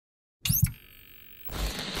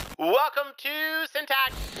Welcome to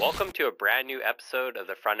Syntax. Welcome to a brand new episode of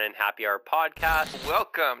the Front End Happy Hour podcast.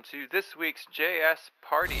 Welcome to this week's JS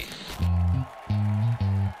Party.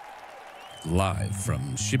 Live from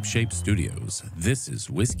Shipshape Studios, this is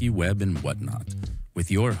Whiskey, Web, and Whatnot,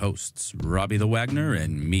 with your hosts, Robbie the Wagner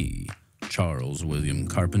and me, Charles William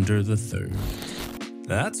Carpenter III.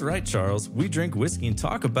 That's right, Charles. We drink whiskey and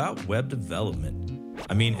talk about web development.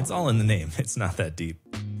 I mean, it's all in the name. It's not that deep.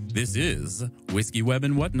 This is Whiskey, Web,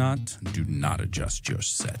 and Whatnot. Do not adjust your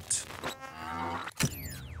set.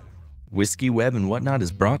 Whiskey, Web, and Whatnot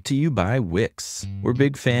is brought to you by Wix. We're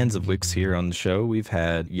big fans of Wix here on the show. We've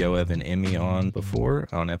had Yoav and Emmy on before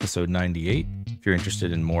on episode 98. If you're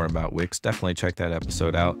interested in more about Wix, definitely check that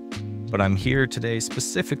episode out. But I'm here today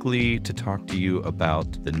specifically to talk to you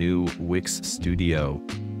about the new Wix Studio.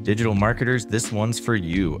 Digital marketers, this one's for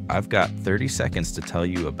you. I've got 30 seconds to tell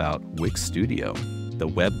you about Wix Studio, the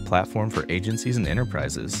web platform for agencies and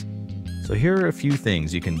enterprises. So here are a few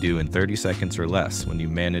things you can do in 30 seconds or less when you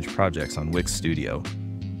manage projects on Wix Studio.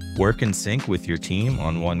 Work in sync with your team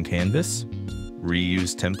on one canvas.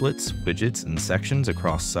 Reuse templates, widgets, and sections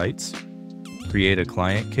across sites. Create a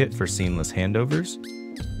client kit for seamless handovers.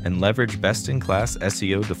 And leverage best-in-class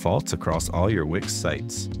SEO defaults across all your Wix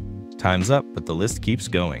sites. Time's up, but the list keeps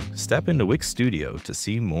going. Step into Wix Studio to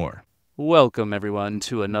see more. Welcome, everyone,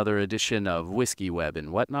 to another edition of Whiskey, Web,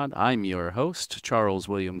 and Whatnot. I'm your host, Charles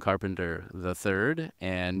William Carpenter III,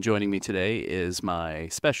 and joining me today is my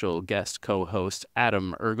special guest co-host,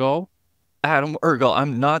 Adam Argyle. Adam Argyle,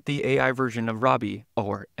 I'm not the AI version of Robbie,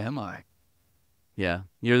 or am I? Yeah,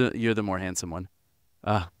 you're the more handsome one.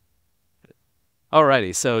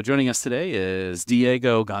 Alrighty, so joining us today is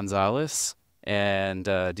Diego Gonzalez. And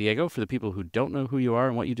Diego, for the people who don't know who you are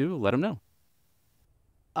and what you do, let them know.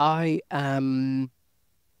 I am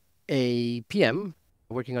a PM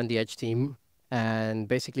working on the Edge team, and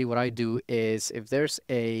basically what I do is if there's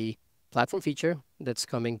a platform feature that's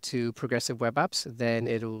coming to progressive web apps, then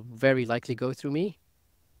it'll very likely go through me.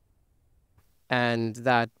 And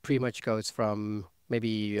that pretty much goes from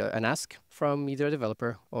maybe an ask from either a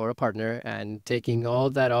developer or a partner and taking all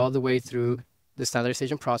that all the way through the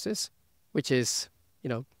standardization process, which is,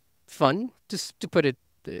 fun, just to put it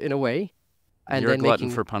in a way. And You're then a glutton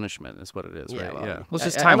for punishment is what it is, right? Well, yeah. Well, it's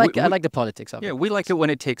just I time. like the politics of it. Yeah, we like it when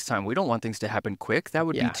it takes time. We don't want things to happen quick. That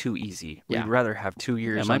would Yeah. be too easy. Yeah. We'd rather have 2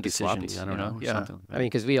 years It on might be sloppy, decisions. I don't know. Or Yeah. something. I mean,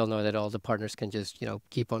 because we all know that all the partners can just,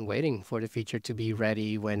 keep on waiting for the feature to be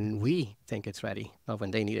ready when we think it's ready, not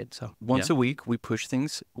when they need it. So Once a week, we push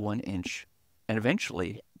things 1 inch, and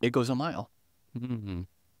eventually it goes a mile. Mm-hmm.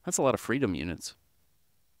 That's a lot of freedom units.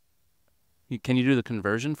 Can you do the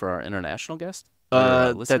conversion for our international guest?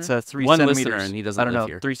 That's a 3 One centimeters. listener, and he doesn't I don't live know,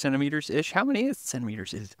 here. 3 centimeters ish. How many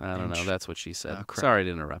centimeters is? I don't know. inch? That's what she said. Oh, crap. Sorry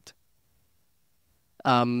to interrupt.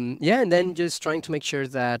 and then just trying to make sure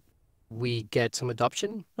that we get some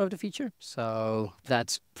adoption of the feature. So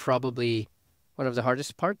that's probably one of the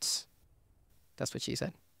hardest parts. That's what she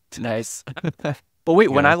said. Nice. But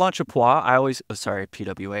wait, when Yeah. I launch a PWA, I always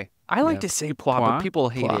PWA. I like Yeah. to say PWA, PWA? but people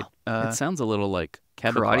hate it. It sounds a little like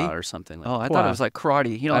karate? Quebecois or something. Like Oh, I thought it was like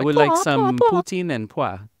karate. I like, would like PWA, some PWA. poutine and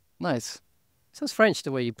pois. Nice. Sounds French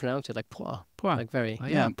the way you pronounce it, like pois. Pois. Like very. Oh,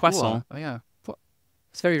 Yeah, PWA. poisson. Oh, yeah.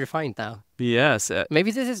 It's very refined now. Yes.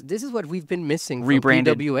 Maybe this is what we've been missing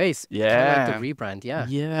Rebranded. from PWAs. Kinda Yeah. like the rebrand. Yeah.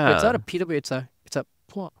 Yeah. But it's not a PW. It's a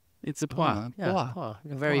pois. It's a pois. Yeah. PWA. Pois.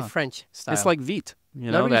 Very Pois. French style. It's like Vite. You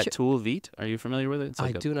No, know really that tool Vite? Are you familiar with it? It's I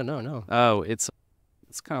like do not know. No. Oh, it's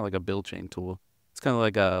kind of like a build chain tool. It's kind of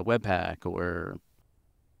like a Webpack or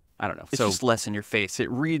I don't know. It's just less in your face.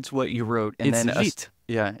 It reads what you wrote and it's then Vite.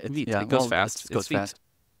 Yeah, Vite. yeah, It goes well, fast. It goes It's Vite. fast.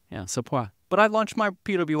 Yeah, so pois. But I launch my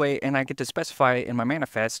PWA and I get to specify in my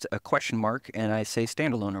manifest a question mark and I say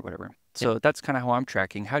standalone or whatever. So that's kind of how I'm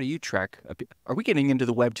tracking. How do you track? Are we getting into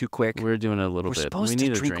the web too quick? We're doing a little We're bit. supposed We to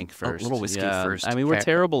need a drink drink a first. little whiskey Yeah. first. I mean, we're Okay.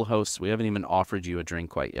 terrible hosts. We haven't even offered you a drink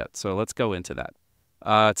quite yet. So let's go into that.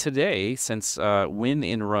 Today, since when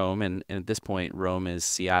in Rome, and at this point, Rome is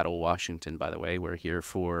Seattle, Washington, by the way. We're here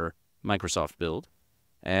for Microsoft Build.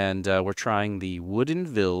 And we're trying the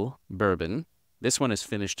Woodinville bourbon. This one is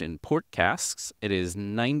finished in port casks. It is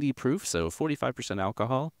 90 proof, so 45%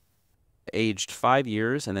 alcohol. Aged 5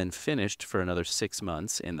 years and then finished for another 6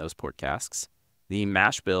 months in those port casks. The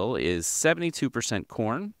mash bill is 72%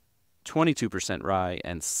 corn, 22% rye,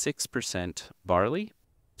 and 6% barley.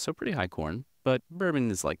 So pretty high corn, but bourbon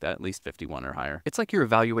is like that, at least 51 or higher. It's like you're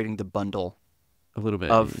evaluating the bundle A little bit.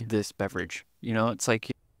 of this beverage. You know, it's like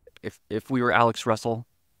if we were Alex Russell,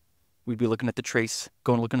 we'd be looking at the trace,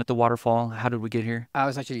 looking at the waterfall. How did we get here? I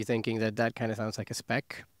was actually thinking that kind of sounds like a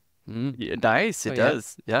spec. Mm, Yeah, nice. It Oh, yeah.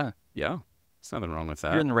 does. Yeah. yeah. There's nothing wrong with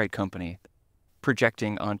that. You're in the right company.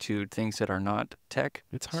 Projecting onto things that are not tech.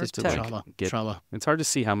 It's hard just to tech. like Trauma. It's hard to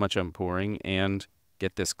see how much I'm pouring and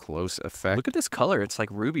get this close effect. Look at this color. It's like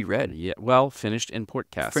ruby red. Yeah, well, finished in port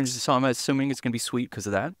casks. So I'm assuming it's going to be sweet because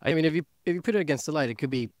of that. I mean, if you put it against the light, it could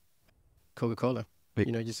be Coca-Cola. Wait,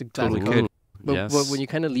 You know, just a glass totally of Coke. could. But Yes. when you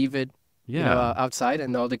kind of leave it, Yeah. you know, outside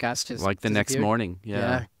and all the gas just Like the next disappeared. morning.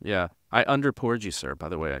 Yeah. Yeah. I under-poured you, sir. By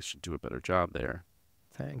the way, I should do a better job there.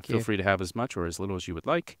 Thank Feel you. free to have as much or as little as you would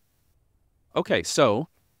like. Okay, so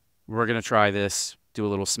we're going to try this, do a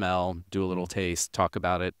little smell, do a little taste, talk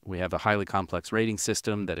about it. We have a highly complex rating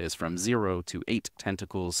system that is from 0 to 8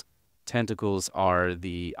 tentacles. Tentacles are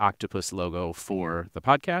the octopus logo for the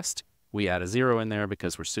podcast. We add a 0 in there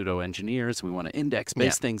because we're pseudo-engineers. We want to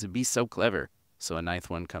index-base things and be so clever. So a ninth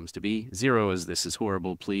one comes to be. 0 is this is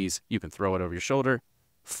horrible, please. You can throw it over your shoulder.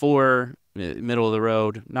 4, middle of the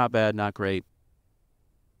road, not bad, not great.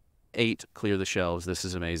 8, clear the shelves. This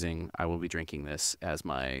is amazing. I will be drinking this as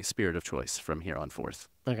my spirit of choice from here on forth.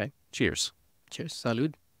 Okay. Cheers. Cheers.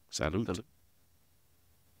 Salud. Salud.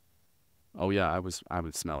 Oh yeah, I was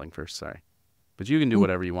smelling first. Sorry, but you can do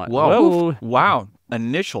whatever you want. Whoa. Wow.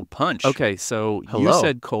 Initial punch. Okay, so you Hello.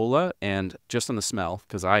 said cola, and just on the smell,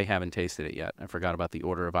 because I haven't tasted it yet. I forgot about the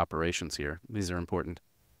order of operations here. These are important.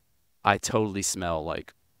 I totally smell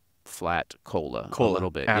like flat cola, a little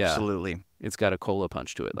bit. Absolutely. Yeah. It's got a cola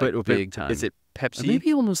punch to it, like big time. Is it Pepsi?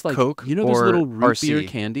 Maybe almost like Coke, you know those or little root RC? beer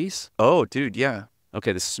candies? Oh, dude, yeah.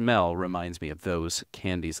 Okay, the smell reminds me of those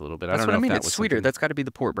candies a little bit. That's I don't what know I mean. if that It's was sweeter. something- That's got to be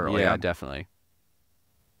the port barrel. yeah, definitely.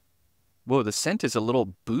 Whoa, the scent is a little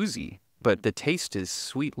boozy, but the taste is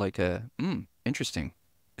sweet, like a interesting.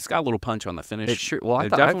 It's got a little punch on the finish. It sure. Well, I It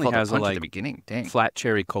thought I definitely felt has a a punch at like the beginning. Dang. flat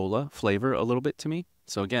cherry cola flavor a little bit to me.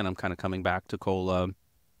 So again, I'm kind of coming back to cola.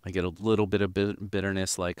 I get a little bit of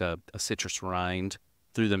bitterness, like a citrus rind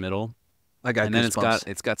through the middle, I got and then goosebumps.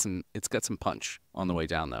 it's got some punch on the way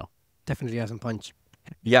down though. Definitely has some punch.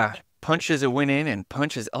 Yeah, punches it went in and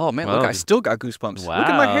punches. Oh man, look, Whoa. I still got goosebumps. Look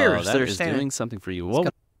at my hairs. That They're is standing. doing something for you. Well,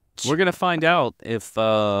 got- we're gonna find out if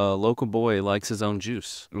local boy likes his own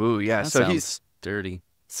juice. Ooh, yeah. That So sounds dirty.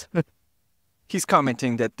 he's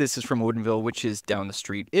commenting that this is from Woodinville, which is down the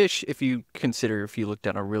street-ish. If you looked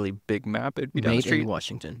at a really big map, it'd be down the Made street. in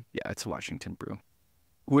Washington. Yeah, it's Washington brew.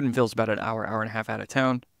 Woodinville's about an hour and a half out of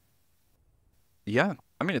town. Yeah,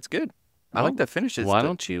 I mean it's good. I like Well, the finishes. Why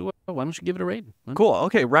don't you give it a rating? Cool.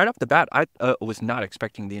 Okay, right off the bat, I was not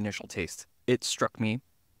expecting the initial taste. It struck me.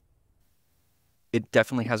 It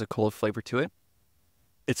definitely has a cola flavor to it.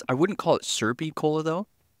 I wouldn't call it syrupy cola though.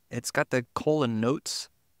 It's got the cola notes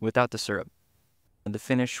without the syrup. And the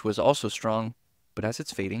finish was also strong, but as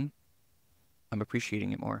it's fading, I'm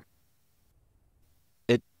appreciating it more.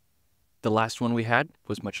 The last one we had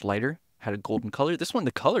was much lighter, had a golden color. This one,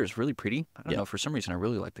 the color is really pretty. I don't know, for some reason I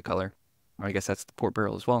really like the color. Or I guess that's the port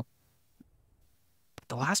barrel as well. But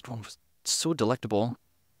the last one was so delectable.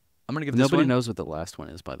 I'm gonna give this Nobody one. knows what the last one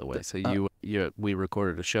is, by the way. So we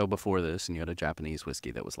recorded a show before this, and you had a Japanese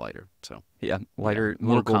whiskey that was lighter. So Yeah, lighter, yeah,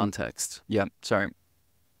 more more golden. context. Yeah, sorry.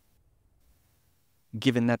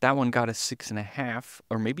 Given that one got a 6.5,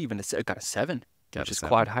 or maybe even it got a 7, Got which a is 7.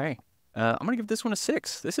 quite high. I'm gonna give this one a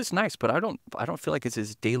 6. This is nice, but I don't feel like it's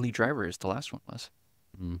as daily driver as the last one was.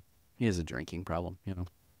 He has a drinking problem, you know.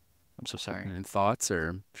 I'm so sorry. And thoughts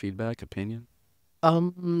or feedback, opinion?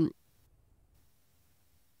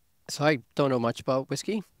 So I don't know much about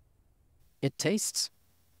whiskey. It tastes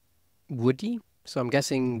woody, so I'm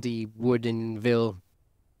guessing the Woodinville,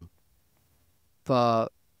 but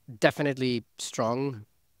definitely strong.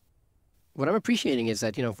 What I'm appreciating is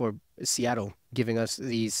that, you know, for Seattle giving us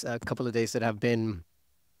these couple of days that have been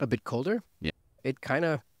a bit colder, it kind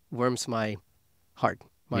of warms my heart.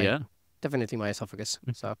 Definitely my esophagus.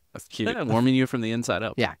 So That's cute. Yeah, warming you from the inside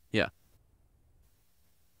out. Yeah. Yeah.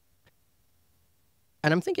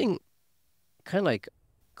 And I'm thinking kind of like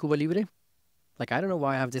Cuba Libre. Like, I don't know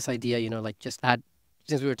why I have this idea, you know, like just add,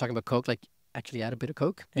 since we were talking about Coke, like actually add a bit of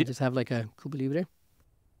Coke and just have like a Cuba Libre.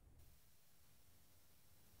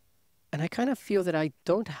 And I kind of feel that I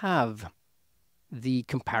don't have the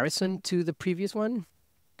comparison to the previous one.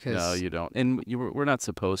 No, you don't. And we're not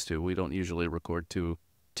supposed to. We don't usually record two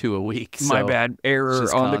a week. My so bad. Error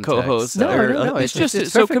just on the context. co-host. No, there. no, It's just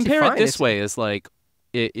it's so perfectly compare fine. it this It's- way: is like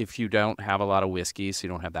if you don't have a lot of whiskey, so you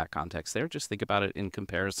don't have that context there. Just think about it in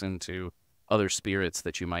comparison to other spirits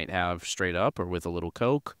that you might have straight up or with a little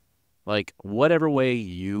Coke. Like whatever way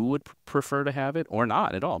you would prefer to have it, or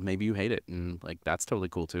not at all. Maybe you hate it, and like that's totally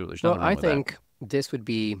cool too. There's Well, nothing wrong I with that. think this would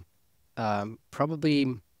be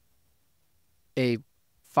probably a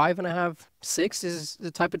 5.5, 6 is the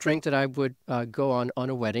type of drink that I would go on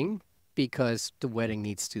a wedding. because the wedding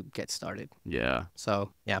needs to get started. Yeah.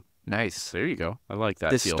 So yeah. Nice. There you go. I like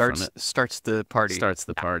that This feel from it. starts the party. Starts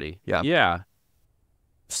the party. Yeah. Yeah.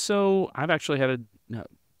 So I've actually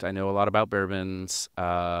I know a lot about bourbons.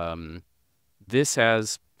 This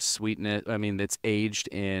has sweetness. I mean, it's aged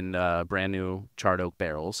in brand new charred oak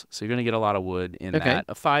barrels, so you're gonna get a lot of wood in that.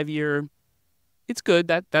 A 5-year, it's good.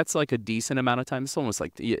 That's like a decent amount of time. It's almost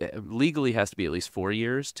like legally has to be at least 4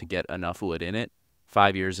 years to get enough wood in it.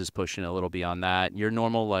 5 years is pushing a little beyond that. Your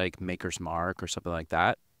normal like Maker's Mark or something like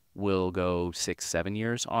that will go 6-7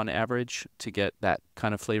 years on average to get that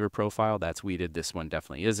kind of flavor profile. That's weeded. This one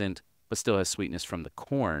definitely isn't, but still has sweetness from the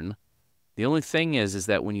corn. The only thing is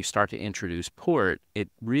that when you start to introduce port, it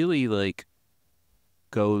really like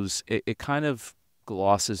goes, it kind of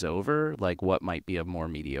glosses over like what might be a more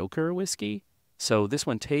mediocre whiskey. So this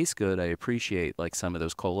one tastes good. I appreciate like some of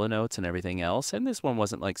those cola notes and everything else. And this one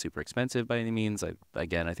wasn't like super expensive by any means. I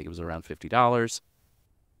think it was around $50.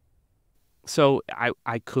 So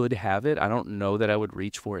I could have it. I don't know that I would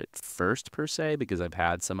reach for it first per se, because I've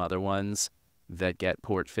had some other ones that get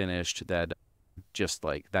port finished that just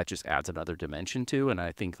adds another dimension to. And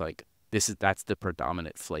I think like that's the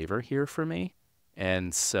predominant flavor here for me.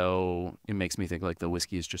 And so it makes me think like the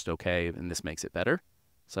whiskey is just okay and this makes it better.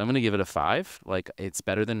 So I'm going to give it a 5. Like it's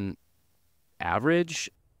better than average.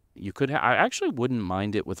 I actually wouldn't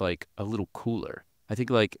mind it with like a little cooler. I think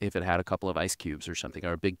like if it had a couple of ice cubes or something,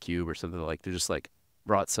 or a big cube or something, like they just like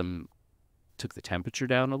took the temperature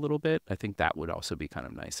down a little bit. I think that would also be kind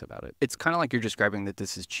of nice about it. It's kind of like you're describing that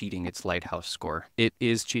this is cheating its lighthouse score. It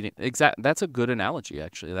is cheating. That's a good analogy,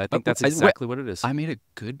 actually. I think that's exactly what it is. I made a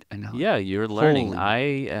good analogy. Yeah, you're learning. Holy I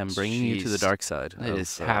am bringing you to the dark side It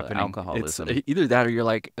is happening. Alcoholism. It's either that or you're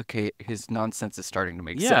like, okay, his nonsense is starting to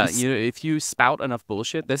make sense. Yeah, if you spout enough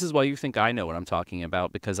bullshit, this is why you think I know what I'm talking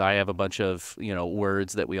about, because I have a bunch of,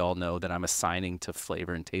 words that we all know that I'm assigning to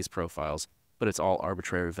flavor and taste profiles. But it's all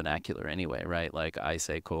arbitrary vernacular anyway, right? Like I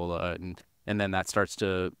say cola, and then that starts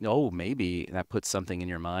to, maybe that puts something in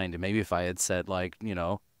your mind. And maybe if I had said like,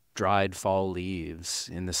 dried fall leaves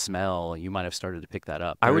in the smell, you might have started to pick that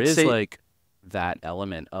up. There is like that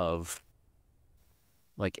element of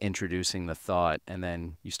like introducing the thought, and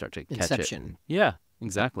then you start to catch Inception. it. Yeah,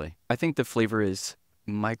 exactly. I think the flavor is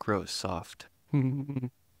Microsoft.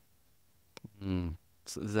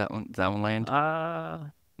 So does that one land?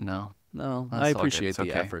 No. No, That's I all good. appreciate It's the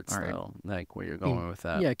okay. efforts, All right. though, like where you're going with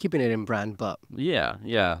that. Yeah, keeping it in brand, but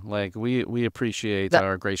Yeah, like we appreciate That-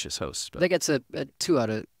 our gracious host. that gets a 2 out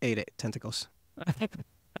of 8 tentacles.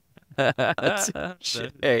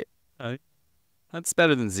 Hey, That's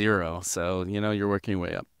better than 0, so you're working your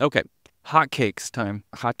way up. Okay, hotcakes time.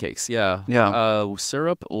 hotcakes, yeah. Yeah.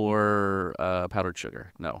 Syrup or powdered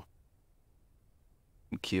sugar? No.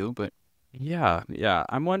 Q, but Yeah.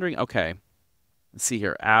 I'm wondering. Okay, let's see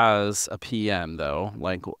here. As a PM, though,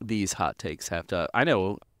 like these hot takes have to. I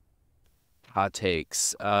know hot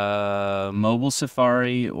takes. Mobile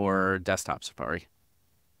Safari or desktop Safari?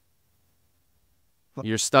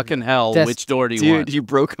 You're stuck in hell. Which door do you want? Dude, you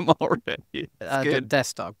broke them already. It's The good.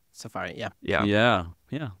 desktop Safari, yeah. Yeah.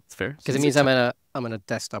 Yeah, it's fair. Because it means I'm on a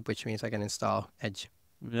desktop, which means I can install Edge.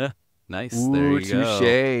 Yeah, nice. Ooh, there you go.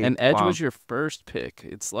 touche. And Edge Wow. was your first pick.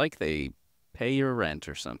 It's like they pay your rent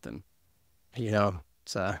or something.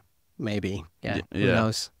 It's maybe. Yeah. Y- Who yeah.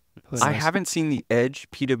 knows? Who I knows? haven't seen the Edge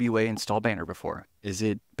PWA install banner before. Is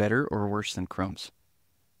it better or worse than Chrome's?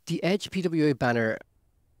 The Edge PWA banner.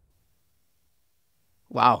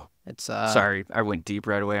 Wow. It's Sorry, I went deep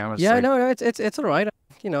right away. I was Yeah, like, no, it's all right.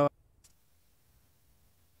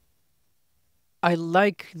 I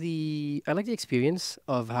like the experience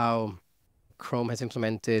of how Chrome has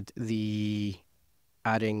implemented the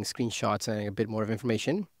adding screenshots and a bit more of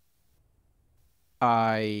information.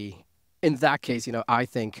 In that case, I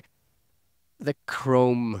think the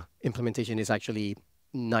Chrome implementation is actually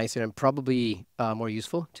nicer and probably more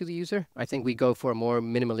useful to the user. I think we go for a more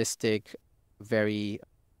minimalistic, very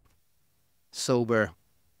sober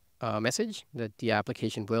message that the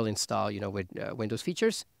application will install, with Windows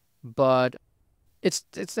features. But it's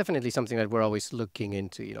definitely something that we're always looking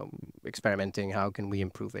into, experimenting. How can we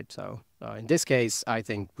improve it? So in this case, I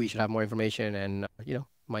think we should have more information, and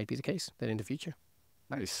might be the case that in the future.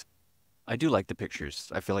 nice. I do like the pictures.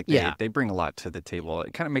 I feel like Yeah. they bring a lot to the table.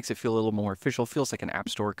 It kind of makes it feel a little more official. Feels like an app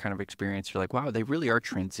store kind of experience. You're like, wow, they really are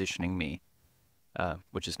transitioning me,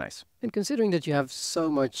 which is nice. And considering that you have so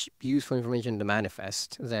much useful information in the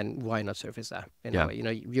manifest, then why not surface that in Yeah. a way?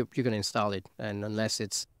 You're going to install it, and unless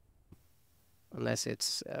it's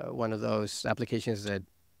one of those applications that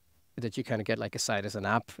you kind of get like a site as an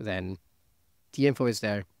app, then the info is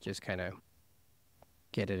there. Just kind of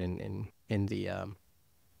get it in the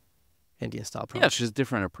install prompt. Yeah, it's just a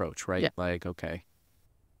different approach, right? Yeah. Like, okay,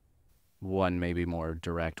 one may be more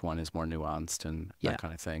direct, one is more nuanced, and Yeah. that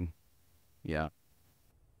kind of thing. Yeah.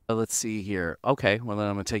 Let's see here. Okay, well then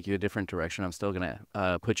I'm gonna take you a different direction. I'm still gonna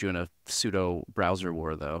put you in a pseudo browser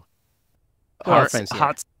war, though. We're all Hot- friends here.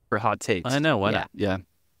 Hot for hot takes. I know. Why Yeah. not? Yeah.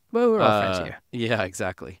 Well, we're all friends here. Yeah,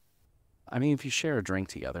 exactly. I mean, if you share a drink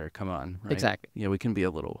together, come on, right? Exactly. Yeah, we can be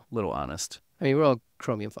a little honest. I mean, we're all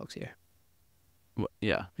Chromium folks here.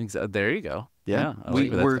 Yeah, there you go. Yeah. I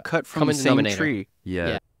like that. We're cut from Common the same denominator. tree. Yeah.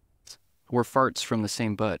 Yeah. We're farts from the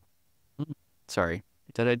same butt. Mm. Sorry.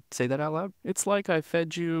 Did I say that out loud? It's like I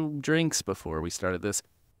fed you drinks before we started this.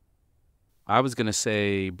 I was gonna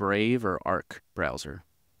say Brave or Arc browser.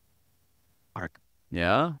 Arc.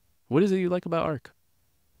 Yeah. What is it you like about Arc?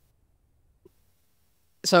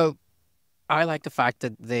 So I like the fact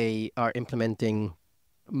that they are implementing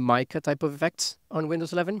mica type of effects on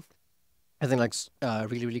Windows 11. I think that's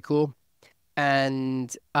really, really cool.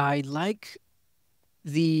 And I like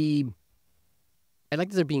that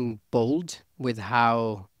they're being bold with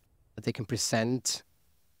how they can present,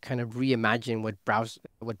 kind of reimagine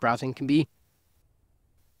what browsing can be.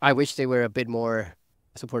 I wish they were a bit more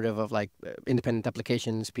supportive of like independent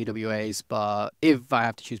applications, PWAs, but if I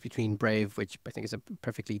have to choose between Brave, which I think is a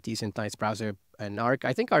perfectly decent, nice browser, and Arc,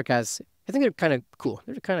 I think they're kind of cool.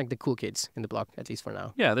 They're kind of like the cool kids in the block, at least for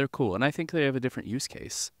now. Yeah, they're cool, and I think they have a different use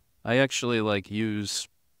case. I actually use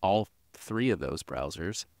all three of those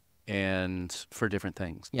browsers, and for different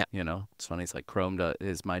things. Yeah. It's funny. It's like Chrome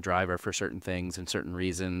is my driver for certain things and certain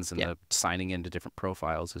reasons, and Yeah. the signing into different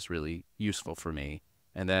profiles is really useful for me.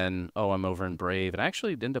 And then, I'm over in Brave, and I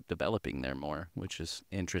actually end up developing there more, which is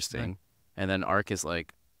interesting. Right. And then Arc is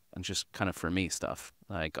just kind of for me stuff.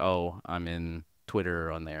 Like, I'm in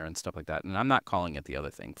Twitter on there and stuff like that. And I'm not calling it the other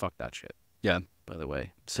thing. Fuck that shit. Yeah. By the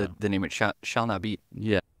way. So the name it shall not be.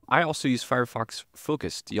 Yeah. I also use Firefox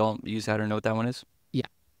Focus. Do y'all use that or know what that one is? Yeah.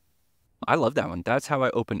 I love that one. That's how I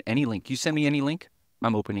open any link. You send me any link,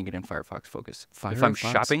 I'm opening it in Firefox Focus. If I'm Firefox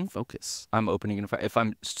shopping, Focus. I'm opening it in If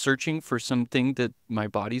I'm searching for something that my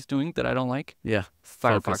body's doing that I don't like, Yeah.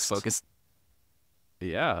 Firefox Focused. Focus.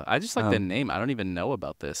 Yeah. I just like the name. I don't even know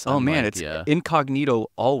about this. Oh I'm man, like, it's yeah. incognito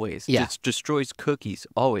always. Yeah. It destroys cookies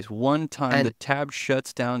always. One time And- the tab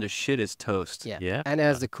shuts down, the shit is toast. Yeah. Yeah. And it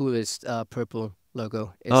has the coolest purple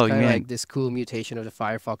logo. It's Oh, kind of man. like this cool mutation of the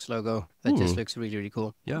Firefox logo that just Ooh. looks really, really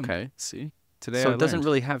cool. Yeah. Okay. See? Today So I it doesn't learned.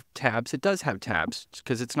 really have tabs. It does have tabs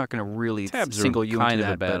because it's not going to really Tabs single are you kind into of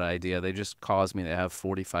that. a bad but idea. They just cause me to have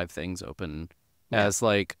 45 things open Yeah. as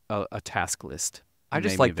like a task list. I It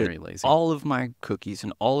just made like me very that lazy. all of my cookies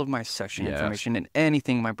and all of my session Yeah. information and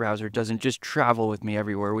anything in my browser doesn't just travel with me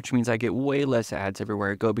everywhere, which means I get way less ads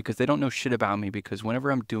everywhere I go because they don't know shit about me because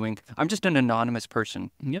whenever I'm just an anonymous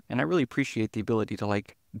person. Yep. And I really appreciate the ability to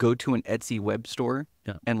go to an Etsy web store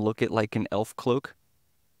Yeah. and look at an elf cloak.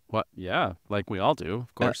 What? Yeah, like we all do,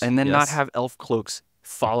 of course. And then not Yes. have elf cloaks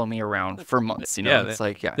follow me around for months. Yeah, It's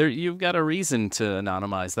like, yeah. You've got a reason to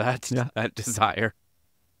anonymize that Yeah. that desire.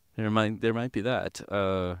 There might be that.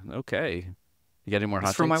 Okay. You got any more hot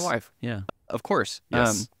It's for my takes? wife. Yeah. Of course.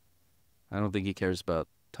 Yes. I don't think he cares about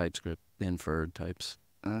TypeScript inferred types.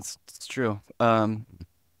 That's true.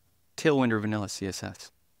 Tailwind or vanilla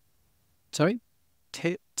CSS? Sorry?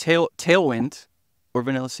 Tailwind or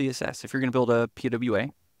vanilla CSS. If you're going to build a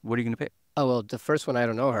PWA, what are you going to pick? Oh, well, the first one, I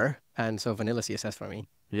don't know her. And so vanilla CSS for me.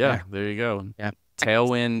 Yeah, there you go. Yeah.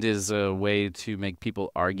 Tailwind is a way to make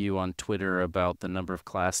people argue on Twitter about the number of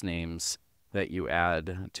class names that you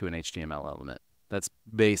add to an HTML element. That's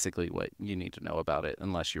basically what you need to know about it,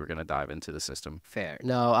 unless you were going to dive into the system. Fair.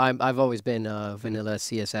 No, I've always been vanilla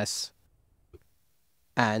CSS.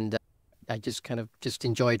 And I just kind of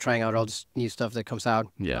enjoy trying out all this new stuff that comes out.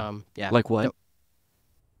 Yeah. Yeah. Like what?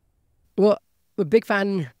 Well, I'm a big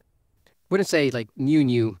fan, wouldn't say like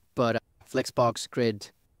new, but Flexbox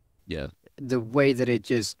Grid, Yeah. the way that it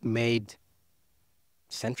just made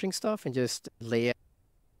centering stuff and just lay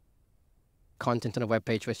content on a web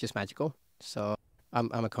page was just magical. So I'm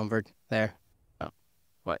a convert there.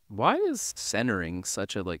 Why is centering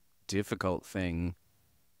such a difficult thing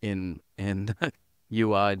in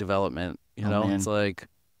UI development? You Oh, know, man. it's like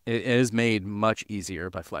it is made much easier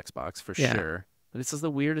by Flexbox for Yeah. sure. But it's just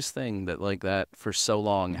the weirdest thing that that for so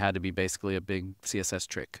long had to be basically a big CSS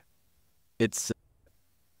trick. It's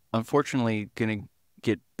unfortunately going to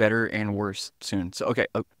get better and worse soon. So, okay,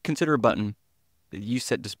 consider a button. You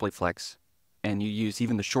set display flex, and you use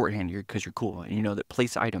even the shorthand here because you're cool. And you know that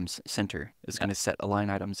place items center is going to set align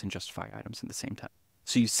items and justify items at the same time.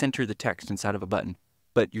 So you center the text inside of a button,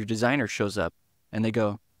 but your designer shows up and they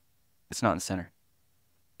go, it's not in the center.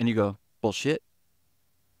 And you go, bullshit.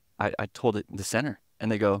 I told it the center.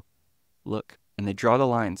 And they go, look. And they draw the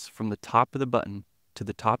lines from the top of the button to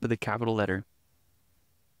the top of the capital letter,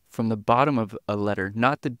 from the bottom of a letter,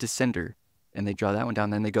 not the descender. And they draw that one down.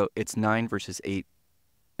 Then they go, it's 9 versus 8.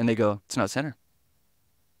 And they go, it's not center.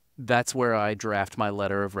 That's where I draft my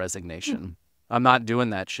letter of resignation. I'm not doing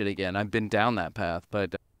that shit again. I've been down that path,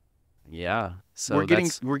 but yeah. So we're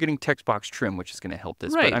getting text box trim, which is going to help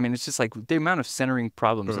this. Right. But I mean, it's just like the amount of centering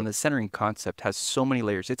problems and the centering concept has so many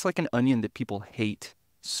layers. It's like an onion that people hate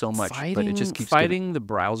so much, but it just keeps fighting the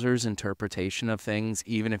browser's interpretation of things,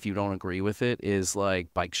 even if you don't agree with it, is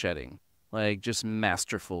like bike shedding, like just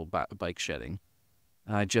masterful bike shedding.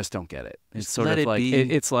 I just don't get it. It's sort of like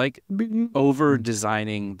it's like over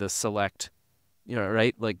designing the select,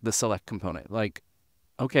 right? Like the select component. Like,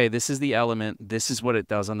 okay, this is the element. This is what it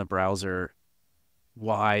does on the browser.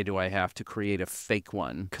 Why do I have to create a fake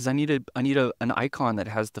one? Because I need an icon that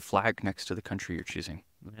has the flag next to the country you're choosing.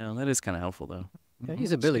 Yeah, that is kind of helpful though. Yeah,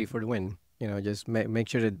 usability for the win. Just make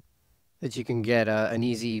sure that you can get an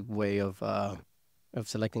easy way of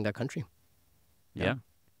selecting that country. Yeah.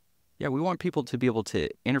 Yeah, we want people to be able to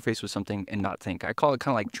interface with something and not think. I call it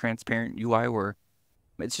kind of like transparent UI, where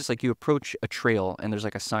it's just like you approach a trail and there's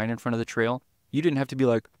like a sign in front of the trail. You didn't have to be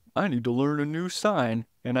like, I need to learn a new sign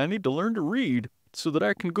and I need to learn to read so that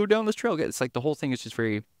I can go down this trail. It's like the whole thing is just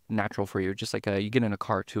very natural for you. Just like you get in a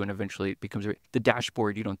car too, and eventually it becomes the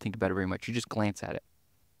dashboard. You don't think about it very much. You just glance at it.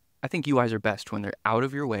 I think UIs are best when they're out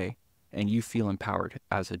of your way and you feel empowered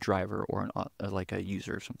as a driver or like a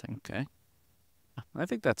user or something. Okay. I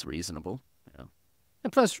think that's reasonable. Yeah.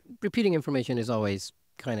 And plus, repeating information is always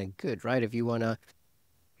kind of good, right? If you're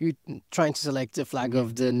trying to select the flag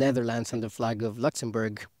of the Netherlands and the flag of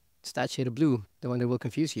Luxembourg, it's that shade of blue, the one that will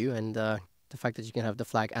confuse you. And the fact that you can have the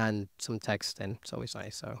flag and some text, then it's always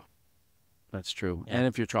nice. So that's true. Yeah. And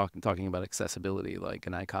if you're talking about accessibility, like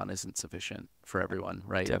an icon isn't sufficient for everyone,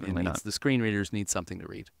 right? Definitely not. The screen readers need something to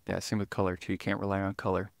read. Yeah, same with color too. You can't rely on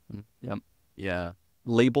color. Yep. Yeah.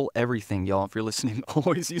 Label everything, y'all. If you're listening,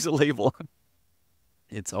 always use a label.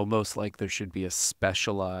 It's almost like there should be a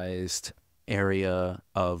specialized area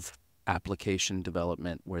of application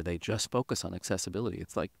development where they just focus on accessibility.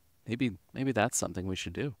 It's like maybe that's something we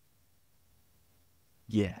should do.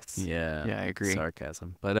 Yes. Yeah. Yeah, I agree.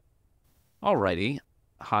 Sarcasm. But alrighty,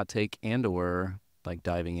 hot take and/or like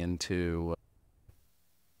diving into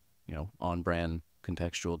on-brand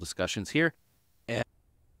contextual discussions here.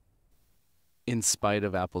 In spite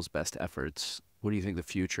of Apple's best efforts, what do you think the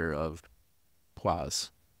future of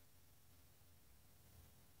PWAs?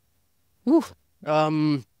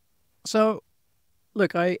 So,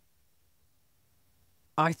 look, I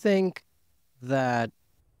think that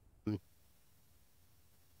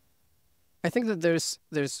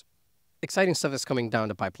there's exciting stuff that's coming down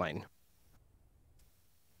the pipeline.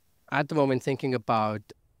 At the moment, thinking about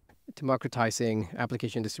democratizing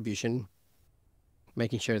application distribution,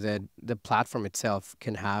 making sure that the platform itself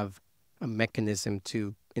can have a mechanism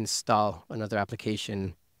to install another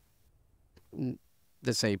application,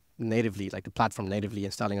 let's say natively, like the platform natively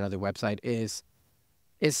installing another website is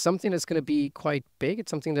something that's going to be quite big. It's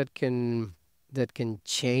something that can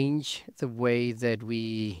change the way that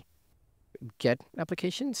we get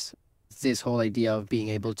applications. This whole idea of being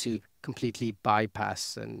able to completely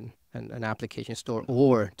bypass an application store,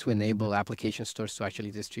 or to enable application stores to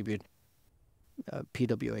actually distribute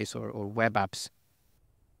PWAs or web apps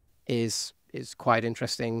is quite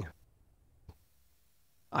interesting.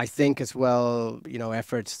 I think as well,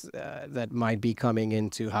 efforts that might be coming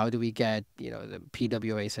into how do we get, the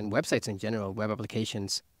PWAs and websites in general, web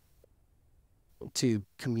applications, to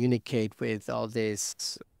communicate with all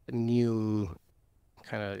this new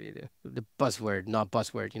kind of the buzzword, not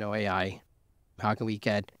buzzword, AI. How can we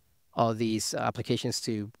get all these applications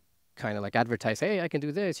to kind of like advertise, hey, I can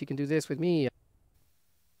do this, you can do this with me.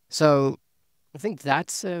 So I think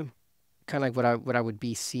that's kind of like what I would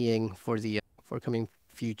be seeing for the forthcoming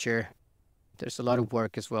future. There's a lot of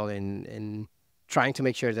work as well in trying to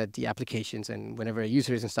make sure that the applications, and whenever a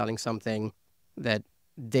user is installing something, that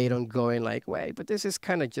they don't go in like, wait, but this is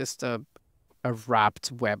kind of just a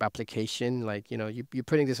wrapped web application. Like, you're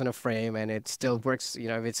putting this on a frame and it still works.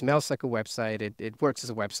 If it smells like a website, it works as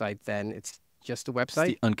a website, then it's just a website.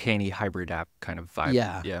 It's the uncanny hybrid app kind of vibe.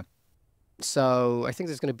 Yeah. So I think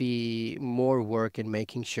there's going to be more work in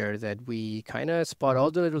making sure that we kind of spot all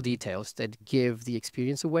the little details that give the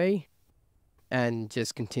experience away, and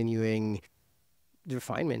just continuing the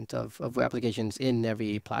refinement of web applications in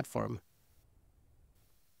every platform.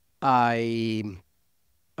 I'm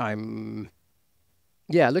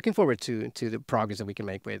yeah, looking forward to the progress that we can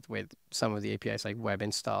make with some of the APIs like web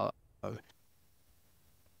install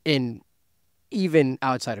in even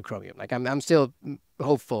outside of Chromium. Like I'm still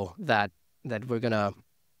hopeful that we're gonna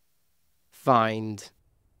find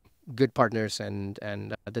good partners and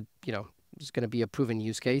that it's gonna be a proven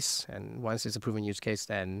use case. And once it's a proven use case,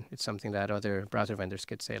 then it's something that other browser vendors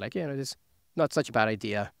could say like, this is not such a bad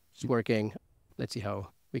idea. It's working. Let's see how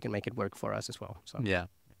we can make it work for us as well. So Yeah.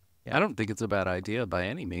 Yeah. I don't think it's a bad idea by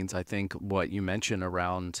any means. I think what you mentioned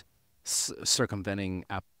around circumventing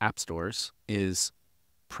app stores is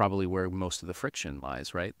probably where most of the friction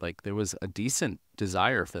lies, right? Like there was a decent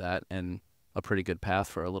desire for that and a pretty good path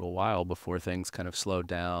for a little while before things kind of slowed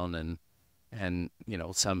down and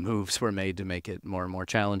some moves were made to make it more and more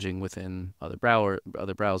challenging within other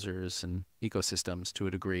browsers and ecosystems to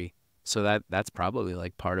a degree. So that's probably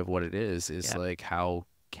like part of what it is Yeah. like how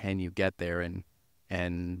can you get there and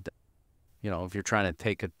if you're trying to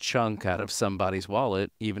take a chunk out of somebody's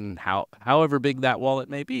wallet, even however big that wallet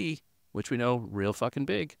may be, which we know real fucking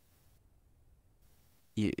big,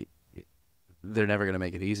 they're never going to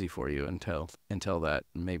make it easy for you until that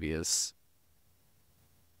maybe is.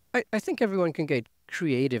 I think everyone can get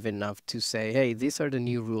creative enough to say, hey, these are the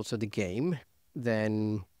new rules of the game.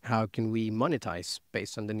 Then how can we monetize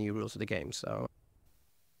based on the new rules of the game? So,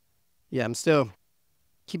 yeah, I'm still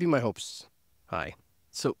keeping my hopes high.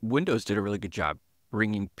 So Windows did a really good job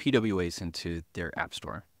bringing PWAs into their app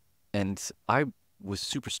store. And I was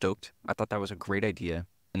super stoked. I thought that was a great idea.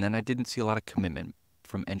 And then I didn't see a lot of commitment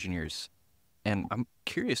from engineers. And I'm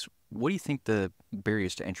curious, what do you think the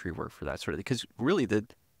barriers to entry were for that sort of thing? Because really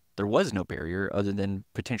there was no barrier other than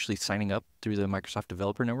potentially signing up through the Microsoft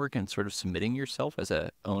Developer Network and sort of submitting yourself as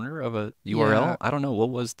a owner of a URL. Yeah. I don't know. What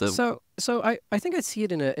was the... So I think I see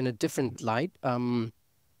it in a different light.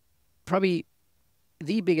 Probably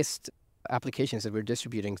the biggest applications that we're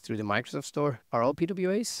distributing through the Microsoft Store are all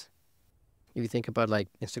PWAs. If you think about like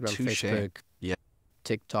Instagram, Touché. Facebook, Yeah.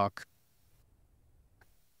 TikTok.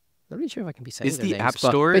 Not really sure if I can be saying Is their the names, App but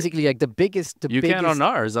Store... basically like the biggest. You can on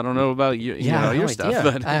ours. I don't know about you. You know your no stuff,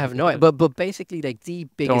 idea. but I have no idea. But basically like the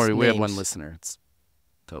biggest. don't worry, we have names, one listener. It's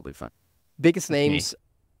totally fine. Biggest Me. names,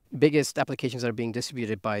 biggest applications that are being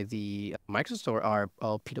distributed by the Microsoft Store are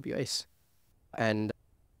all PWAs, and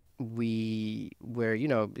I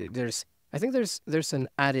think there's an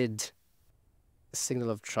added signal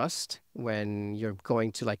of trust when you're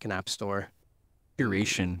going to like an app store.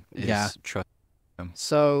 Curation is Yeah. trust.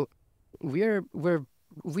 So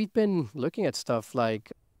we've been looking at stuff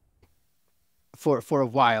like for a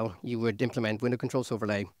while. You would implement window controls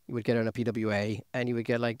overlay, you would get on a PWA, and you would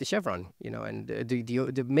get like the chevron, and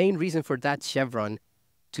the main reason for that chevron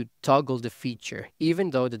to toggle the feature,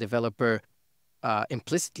 even though the developer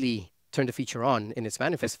implicitly turned the feature on in its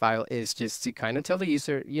manifest file, is just to kind of tell the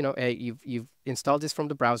user, hey, you've installed this from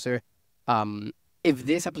the browser. If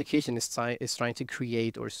this application is trying to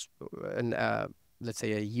create let's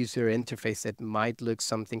say a user interface that might look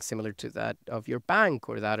something similar to that of your bank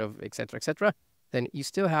or that of et cetera, then you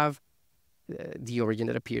still have the origin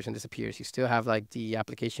that appears and disappears. You still have like the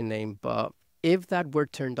application name, but if that were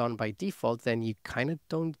turned on by default, then you kind of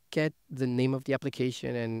don't get the name of the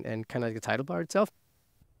application and kind of like the title bar itself.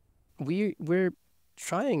 We're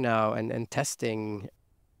trying now and testing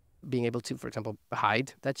being able to, for example,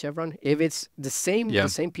 hide that chevron. If it's the same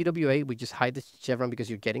PWA, we just hide the chevron because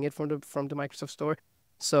you're getting it from the Microsoft Store.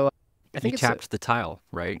 So I think You tapped the tile,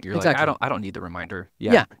 right? You're Exactly. like, I don't need the reminder.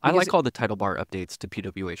 Yeah, I because like all the title bar updates to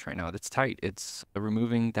PWAs right now. That's tight. It's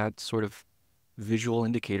removing that sort of visual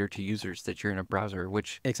indicator to users that you're in a browser,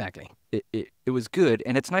 which exactly. it was good.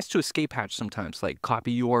 And it's nice to escape hatch sometimes, like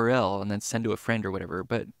copy URL and then send to a friend or whatever.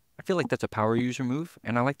 But I feel like that's a power user move.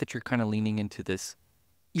 And I like that you're kind of leaning into this.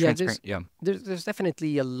 Yeah, there's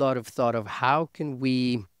definitely a lot of thought of how can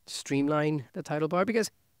we streamline the title bar, because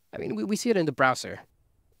I mean we see it in the browser.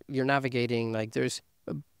 You're navigating, like there's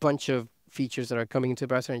a bunch of features that are coming into the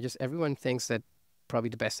browser, and just everyone thinks that probably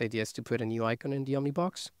the best idea is to put a new icon in the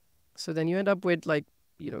Omnibox. So then you end up with like,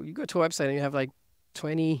 you go to a website and you have like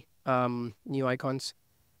 20 new icons,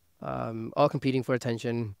 all competing for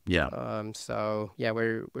attention. Yeah. So yeah,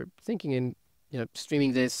 we're thinking in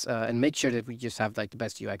streaming this and make sure that we just have like the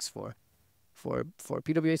best UX for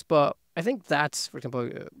PWAs. But I think that's, for example,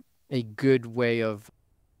 a good way of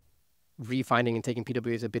refining and taking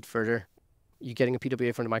PWAs a bit further. You're getting a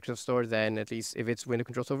PWA from the Microsoft Store, then at least if it's window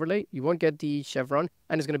controls overlay, you won't get the chevron,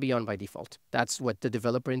 and it's going to be on by default. That's what the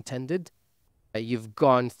developer intended. You've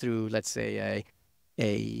gone through, let's say,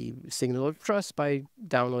 a signal of trust by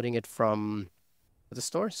downloading it from the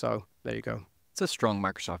store. So there you go. It's a strong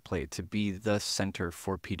Microsoft play to be the center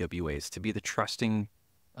for PWAs, to be the trusting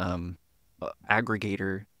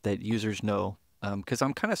aggregator that users know. Because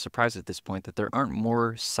I'm kind of surprised at this point that there aren't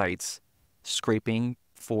more sites scraping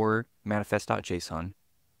for manifest.json,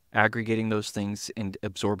 aggregating those things and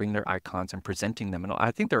absorbing their icons and presenting them. And I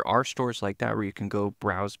think there are stores like that where you can go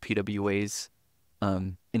browse PWAs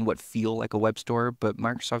in what feel like a web store, but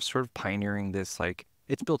Microsoft's sort of pioneering this, like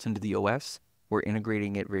it's built into the OS. We're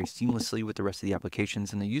integrating it very seamlessly with the rest of the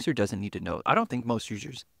applications, and the user doesn't need to know. I don't think most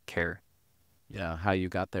users care. Yeah, how you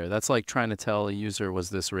got there. That's like trying to tell a user, was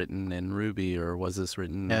this written in Ruby or was this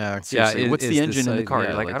written... Yeah, seriously. What's the engine in the car?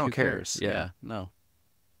 Yeah, like, I don't who care. cares? Yeah, no.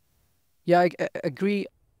 Yeah, I agree.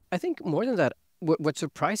 I think more than that, what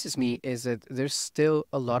surprises me is that there's still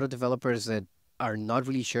a lot of developers that are not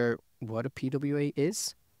really sure what a PWA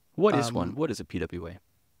is. What is one? What is a PWA?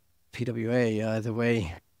 PWA, the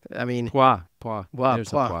way, I mean... Pwa.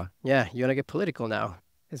 There's a pwa. Yeah, you want to get political now.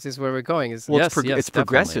 Is this where we're going? Well, yes, it's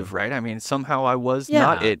progressive, right? I mean, somehow I was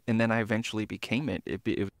not it, and then I eventually became it.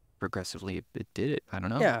 Progressively, it did it. I don't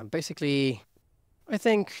know. Yeah, basically, I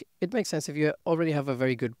think it makes sense if you already have a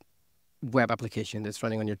very good web application that's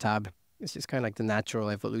running on your tab. It's just kind of like the natural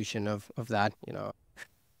evolution of that, you know,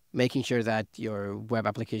 making sure that your web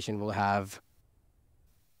application will have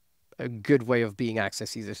a good way of being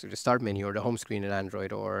accessed either through the start menu or the home screen in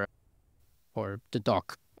Android or the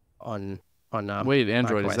dock on Wait,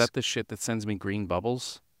 Android, macOS. is that the shit that sends me green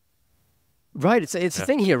bubbles? Right, it's a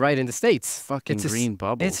thing here, right, in the States. Fucking It's green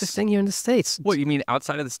bubbles. It's a thing here in the States. What, you mean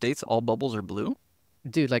outside of the States, all bubbles are blue?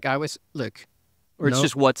 Dude, like Or it's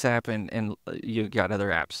just WhatsApp and you got other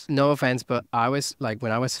apps? no offense, but I was like,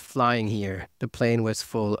 when I was flying here, the plane was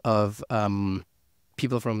full of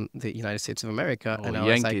people from the United States of America. Oh, And I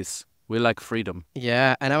was like, Yankees. We like freedom.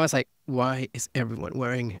 yeah. And I was like, why is everyone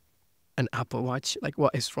wearing an Apple Watch? Like,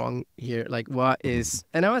 what is wrong here? Like, what is...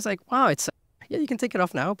 And I was like, wow, yeah, you can take it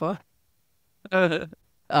off now, but...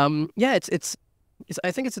 yeah, it's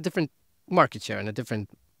I think it's a different market share and a different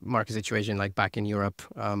market situation, like back in Europe.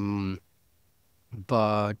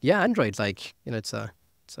 But yeah, Android, like, you know, it's a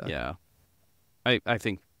Yeah. I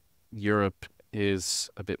think Europe is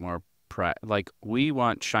a bit more... like, we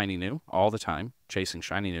want shiny new all the time, chasing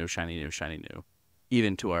shiny new,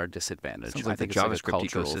 even to our disadvantage. Sounds I like the think it's like a JavaScript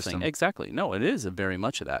cultural ecosystem. thing. Exactly. No, it is very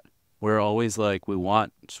much of that. We're always like, we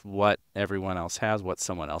want what everyone else has, what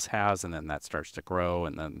someone else has, and then that starts to grow,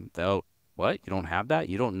 and then they'll, what? You don't have that?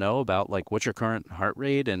 You don't know about, like, what's your current heart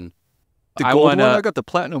rate? And The I gold wanna, one? I got the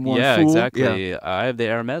platinum one, yeah, fool. exactly. Yeah. I have the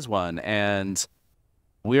Hermes one, and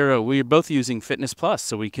we're both using Fitness Plus,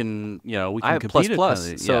 so we can, you know, we can I have compete.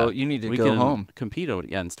 plus, so you need to we go can home. compete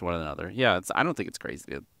against one another. Yeah, I don't think it's crazy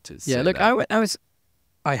to say yeah. Look, that.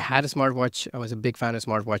 I had a smartwatch. I was a big fan of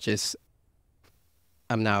smartwatches.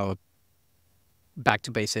 I'm now back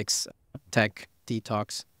to basics, tech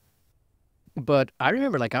detox. But I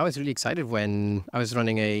remember, like, I was really excited when I was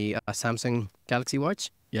running a Samsung Galaxy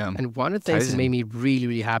Watch. Yeah. And one of the things that Tizen. made me really,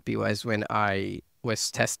 really happy was when I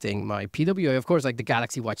was testing my PWA. Of course, like, the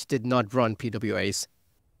Galaxy Watch did not run PWAs,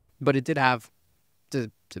 but it did have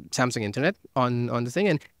the Samsung internet on the thing.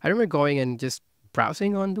 And I remember going and just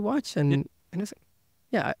browsing on the watch, and it's like,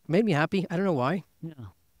 yeah, it made me happy. I don't know why. Yeah.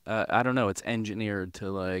 I don't know. It's engineered to,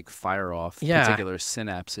 like, fire off Yeah. particular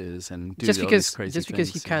synapses and do just all because these crazy just because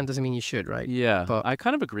you things. can doesn't mean you should, right? Yeah, But I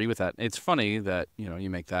kind of agree with that. It's funny that, you know, you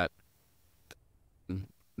make that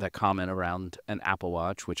comment around an Apple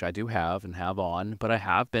Watch, which I do have and have on, but I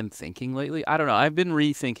have been thinking lately. I don't know. I've been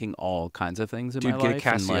rethinking all kinds of things in Dude, my get a life.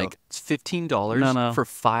 And, Casio. like, It's $15 No. for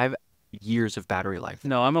 5 years of battery life.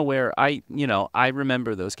 no, I'm aware. I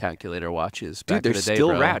remember those calculator watches back Dude, they're in the day, still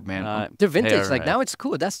bro. rad, man. they're vintage. They are Like, rad. now it's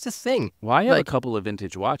cool. That's the thing. Well, I have like- a couple of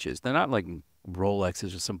vintage watches. They're not like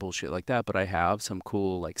Rolexes or some bullshit like that, but I have some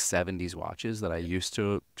cool, like, 70s watches that I used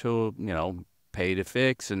to pay to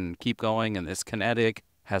fix and keep going. And this Kinetic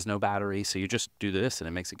has no battery, so you just do this and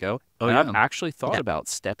it makes it go. Oh, and yeah. I've actually thought Yeah. about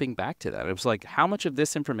stepping back to that. It was like, how much of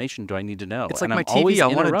this information do I need to know? It's like and my I'm always TV. I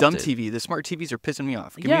want a dumb interrupted. TV. The smart TVs are pissing me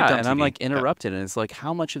off. Give me a Yeah, dumb and I'm TV. like Yeah. interrupted, and it's like,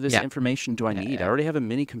 how much of this Yeah. information do I Yeah, need? yeah. I already have a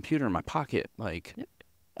mini computer in my pocket. Like,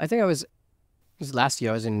 I think it was last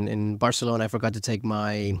year. I was in Barcelona. I forgot to take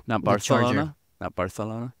my not the charger. Barcelona, not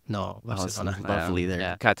Barcelona. No, Oh, it's Barcelona. lovely there.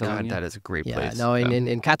 Yeah. God, Catalonia. that is a great Yeah, place. no,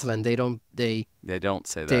 in Catalan they don't They don't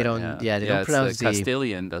say that. They don't- yeah, they don't it's pronounce the the-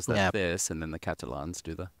 Castilian does that Yeah. this, and then the Catalans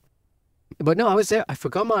do the. But no, I was there. I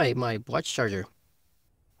forgot my watch charger.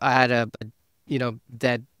 I had a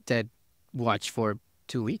dead watch for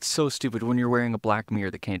 2 weeks. So stupid when you're wearing a black mirror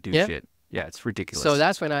that can't do Yeah. shit. Yeah, it's ridiculous. So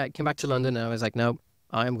that's when I came back to London, and I was like, no,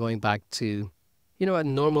 I am going back to, a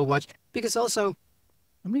normal watch. Because also,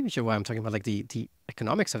 I'm not even sure why I'm talking about like the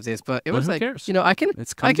economics of this, but it Well, was who like, cares? you know, I can.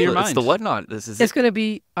 It's come to your It's mind. the whatnot. This is It's it. gonna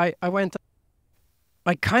be. I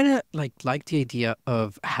kind of like the idea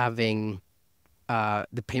of having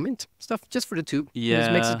the payment stuff just for the tube. It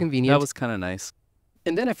just makes it Yeah, convenient. that was kind of nice.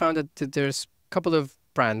 And then I found that there's a couple of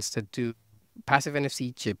brands that do passive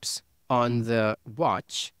NFC chips on the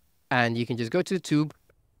watch, and you can just go to the tube,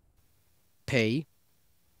 pay,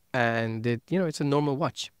 and it's a normal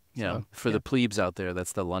watch. Yeah, So, for yeah. the plebes out there,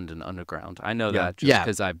 that's the London Underground. I know Yeah. that just Yeah.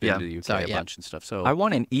 because I've been Yeah. to the UK Sorry, a yeah. bunch and stuff. So I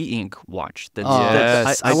want an e-ink watch. That's, Oh,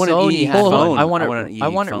 yes, I I want an Sony e-ink has one. phone. I want an it. I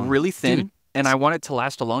e-ink want it phone. really thin, Dude. and I want it to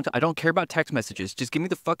last a long time. I don't care about text messages. Just give me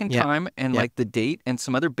the fucking Yeah. time and Yeah. like the date and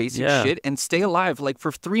some other basic Yeah. shit, and stay alive like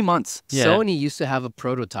for 3 months. Yeah. Sony used to have a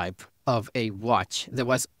prototype of a watch that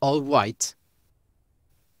was all white.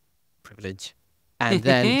 Privilege. And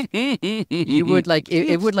then you would like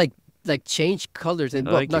it would like change colors and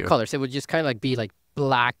I well, like not you. colors. It would just kind of like be like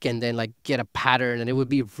black and then like get a pattern, and it would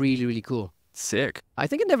be really, really cool. Sick. I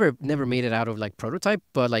think it never made it out of like prototype,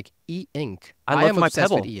 but like e-ink. I love am my obsessed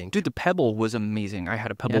Pebble. with e-ink. Dude, the Pebble was amazing. I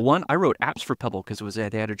had a Pebble Yeah. 1. I wrote apps for Pebble because they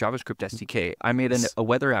had a JavaScript SDK. I made a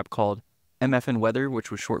weather app called MFN Weather, which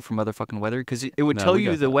was short for motherfucking weather, because it would No, tell we you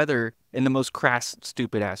got the that. weather in the most crass,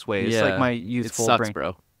 stupid ass way. It's like Yeah. my It youthful sucks, brain.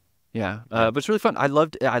 bro. Yeah, but it's really fun. I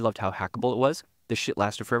loved how hackable it was. This shit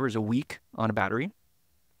lasted forever. It was a week on a battery.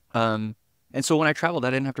 And so when I traveled, I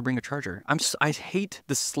didn't have to bring a charger. I hate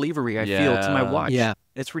the slavery I feel to my Yeah. watch. Yeah.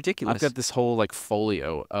 It's ridiculous. I've got this whole like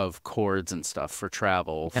folio of cords and stuff for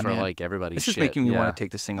travel Yeah, for man. like everybody's This is shit. making me yeah. want to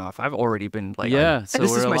take this thing off. I've already been like, Yeah, so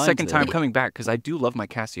this we're is my aligned second there. time coming back because I do love my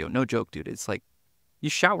Casio. No joke, dude. It's like you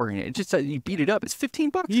shower in it. It's just you beat it up. It's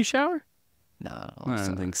 $15. You shower? No, I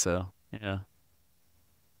don't think so. Yeah.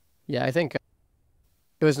 Yeah, I think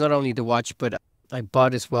it was not only the watch, but I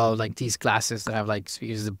bought as well like these glasses that have like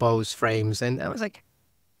speakers, the Bose frames, and I was like,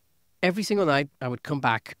 every single night I would come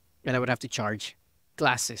back and I would have to charge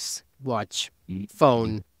glasses, watch,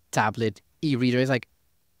 phone, tablet, e-reader. It's like,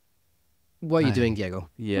 what are you doing, Diego?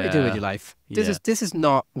 Yeah. What are you doing with your life? Yeah. This is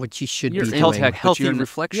not what you should You're be in doing. tech, but Healthy you're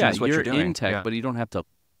reflection yeah, is what you're you're doing. in tech, Yeah. but you don't have to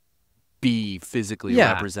be physically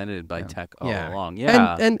Yeah. represented by tech all Yeah. along.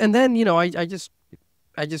 Yeah. And then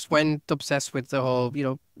I just went obsessed with the whole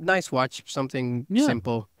nice watch, something Yeah.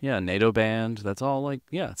 simple. Yeah, NATO band. That's all like,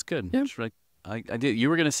 yeah, it's good. Yeah. Just like, I did. You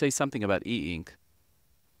were going to say something about e-ink.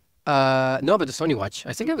 No, but the Sony watch.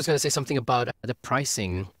 I think I was going to say something about the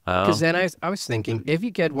pricing. Because then I was thinking, if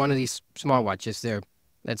you get one of these smart watches, they're,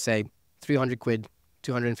 let's say, 300 quid,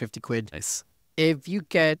 250 quid. Nice. If you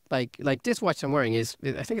get like this watch I'm wearing is,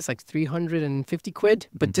 I think it's like 350 quid,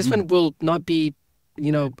 but this one will not be,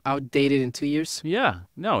 outdated in 2 years. Yeah.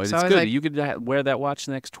 No, it's So I was good. like- You could wear that watch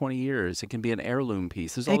the next 20 years. It can be an heirloom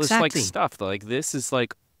piece. There's all this like Exactly. stuff. Like this is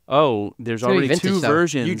like, oh, there's very already vintage two stuff.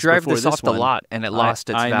 versions. You drive before this off the one. lot and it lost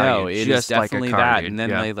its I value. know it is just definitely like a car, that, dude. and then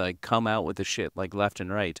Yeah. they like come out with the shit like left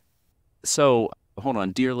and right. So hold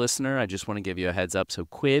on, dear listener, I just want to give you a heads up. So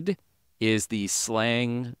quid is the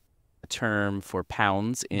slang term for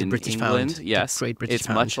pounds in British England. pound, the Yes, great British it's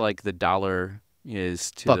much pound. like the dollar is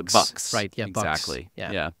to the Bucks, bucks. right, yeah, bucks, exactly.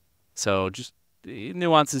 yeah. So just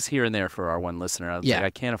nuances here and there for our one listener. I was Yeah. like, I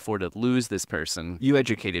can't afford to lose this person. You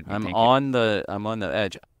educated me. I'm thank you. on the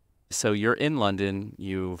edge. So you're in London.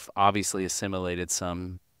 You've obviously assimilated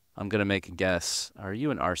some. I'm gonna make a guess. Are you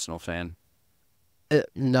an Arsenal fan?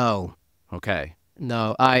 No, Okay.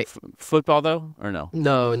 no, Football though, or no?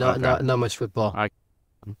 no, not Okay. not much football.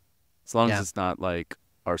 As long Yeah. as it's not like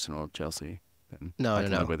Arsenal, Chelsea, then No, I no,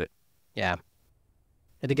 can no. live with it. Yeah, I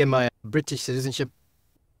had to get my British citizenship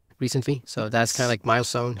recently, so that's kind of like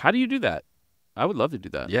milestone. How do you do that? I would love to do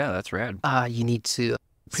that. Yeah, that's rad. You need to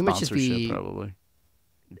pretty much just Sponsorship, be probably.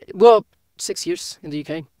 well 6 years in the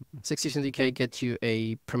UK. 6 years in the UK gets you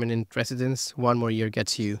a permanent residence. 1 more year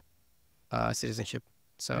gets you citizenship.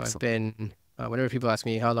 So Excellent. I've been. Whenever people ask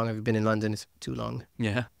me how long have you been in London, it's too long.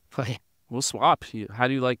 Yeah. But We'll swap. How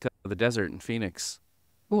do you like the desert in Phoenix?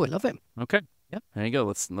 oh, I love it. Okay. Yep. There you go.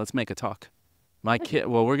 Let's make a talk. My kid.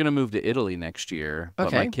 Well, we're gonna move to Italy next year,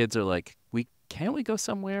 but my Okay. kids are like, can't we go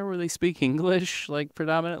somewhere where they speak English like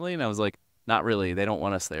predominantly? And I was like, not really. They don't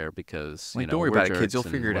want us there because Like, you know, don't worry we're about it, kids. jerks You'll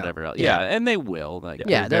and figure it out. whatever else. Yeah. Yeah, and they will. Like,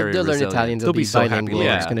 Yeah, they're very they'll learn resilient. Italian. They'll be be so happy bilingual. with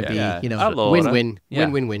It's it. going to be, Yeah. Allora. win-win, Yeah.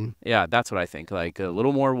 win-win-win. Yeah, that's what I think. Like a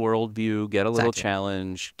little more worldview, get a little Exactly.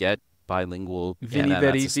 challenge, get bilingual. and Vidi that's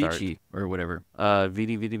Vidi a start. Vici or whatever.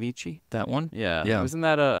 Vidi Vidi Vici. That one? Yeah. Yeah. Wasn't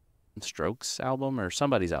that a Strokes album or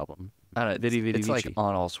somebody's album? I don't know. Vidi Vidi It's Vici. like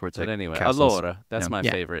on all sorts But of anyway, castles. allora. That's Yeah. my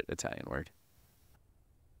Yeah. favorite Italian word.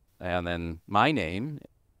 And then my name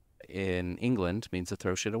in England means to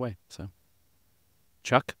throw shit away. So,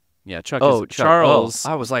 Chuck. Yeah, Chuck Oh, is Chuck. Charles.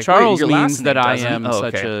 Oh, I was like, wait, Charles your last means that name I doesn't. am Oh,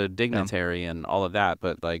 such okay. a dignitary and all of that,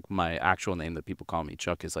 but like my actual name that people call me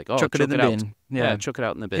Chuck is like, oh, Chuck it in the out. bin. Yeah, chuck it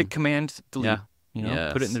out in the bin. Hit Command Delete.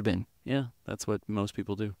 Yeah. Put it in the bin. Yeah, that's what most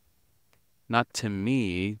people do. Not to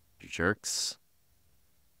me, jerks.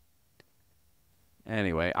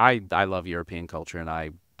 Anyway, I love European culture, and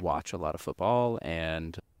I watch a lot of football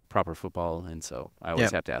and proper football, and so I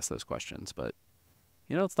always have to ask those questions. But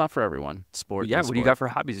it's not for everyone. Sport. Yeah. is What do you sport. got for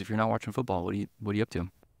hobbies if you're not watching football? What are you up to?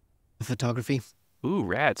 Photography. Ooh,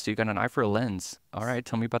 rad. So you got an eye for a lens. All right.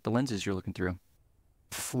 Tell me about the lenses you're looking through.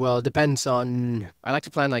 Well, it depends on. I like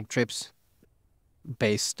to plan like trips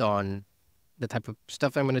based on the type of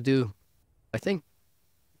stuff I'm gonna do. I think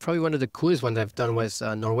probably one of the coolest ones I've done was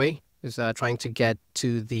Norway. Is trying to get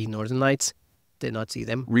to the Northern Lights. Did not see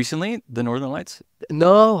them. Recently, the Northern Lights?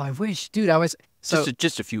 No, I wish, dude. I was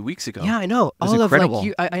Just a few weeks ago. Yeah, I know. was All incredible. of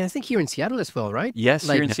like I think here in Seattle as well, right? Yes,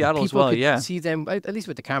 like, here in Seattle as people well. could Yeah. see them at least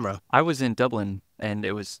with the camera. I was in Dublin, and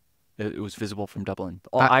it was visible from Dublin.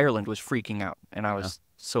 Ireland was freaking out, and I was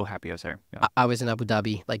so happy I was there. Yeah. I was in Abu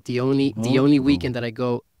Dhabi. Like the only weekend that I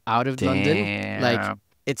go out of London, like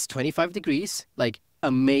it's 25 degrees, like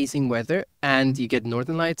amazing weather, and you get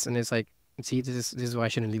Northern Lights, and it's like, see, this is why I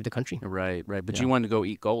shouldn't leave the country. Right. But you wanted to go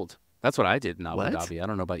eat gold. That's what I did in Abu What? Dhabi. I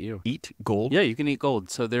don't know about you. Eat gold? Yeah, you can eat gold.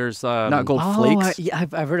 So there's Not gold flakes?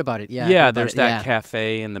 I've heard about it. Yeah. I've Yeah, heard about there's it, that yeah.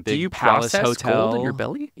 cafe and the Do big you Palace process Hotel. gold in your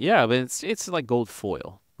belly? Yeah, but it's like gold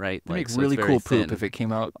foil, right? They Like, make so really it's cool very poop thin. if it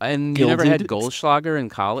came out. And you never had gilded. Goldschlager in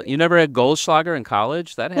college? You never had Goldschlager in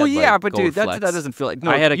college? That had Well, yeah, like, but gold dude, that flecks. doesn't feel like. No,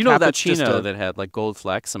 I had a that's just cappuccino a, that had like gold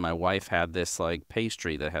flecks, and my wife had this like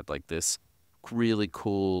pastry that had like this really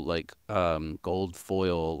cool like gold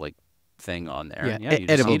foil like thing on there. Yeah, And, you just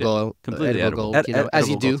edible eat it. gold. Completely edible. gold, as you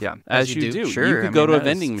edible do. gold, yeah. As you do. Sure. You I could go mean, to a that is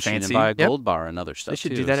vending machine fancy. and buy a Yep. gold bar and other stuff They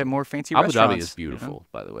should too. do that at more fancy Abu restaurants. Dhabi is beautiful,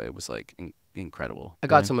 by the way. It was like incredible. I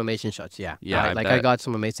got some amazing shots. Yeah. Yeah, I I bet. got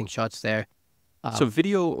some amazing shots there. So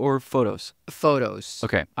video or photos? Photos.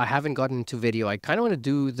 Okay. I haven't gotten into video. I kind of want to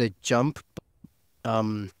do the jump.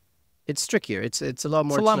 It's trickier. It's a lot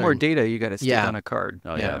more. It's a lot more data you got to stick Yeah. on a card.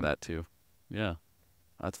 Oh yeah, that too. Yeah.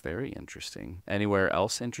 That's very interesting. Anywhere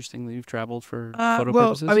else interesting that you've traveled for photo well,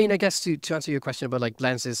 purposes? I mean, I guess to answer your question about like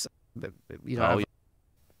lenses, you know,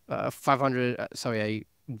 Oh,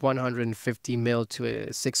 150 mil to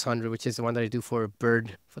a 600, which is the one that I do for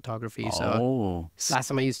bird photography. So last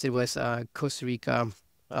time I used it was Costa Rica,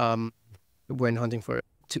 when hunting for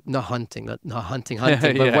not hunting, but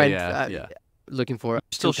went looking for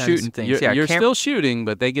Still toucans. shooting things. You're still shooting,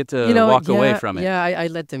 but they get to walk yeah, away from it. Yeah, I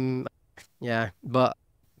let them. Yeah, but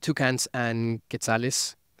toucans and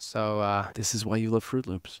Gonzales. So This is why you love Fruit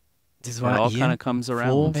Loops. this is It why all kind of comes Full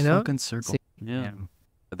around. I know. fucking circle. Yeah.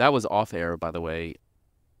 That was off air, by the way.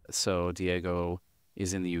 So Diego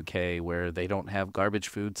is in the UK where they don't have garbage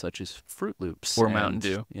food such as Fruit Loops. Or Mountain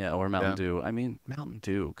Dew. Yeah, or Mountain Dew. I mean, Mountain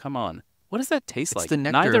Dew. Come on. What does that taste It's like? the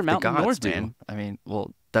nectar Neither of the Mountain nor gods, Dew. man. I mean,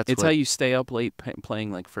 well, that's It's what, how you stay up late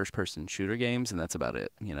playing like first-person shooter games, and that's about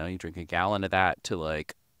it. You know, you drink a gallon of that to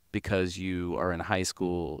like because you are in high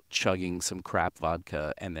school chugging some crap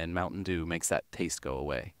vodka, and then Mountain Dew makes that taste go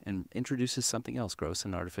away and introduces something else gross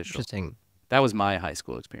and artificial. Interesting. That was my high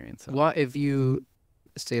school experience. So. What if you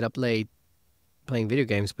stayed up late playing video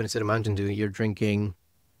games, but instead of Mountain Dew, you're drinking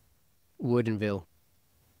Woodinville?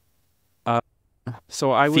 So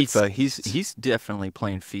I would. FIFA. He's definitely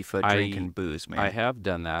playing FIFA, drinking booze, man. I have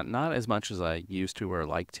done that, not as much as I used to or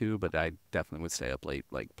like to, but I definitely would stay up late,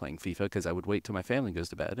 like playing FIFA, because I would wait till my family goes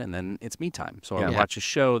to bed, and then it's me time. So I would watch a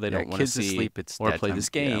show they don't want to kids see, asleep, it's or that play time. this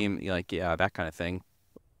game, that kind of thing.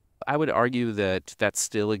 I would argue that that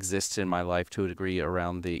still exists in my life to a degree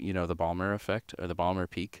around the the Ballmer effect or the Ballmer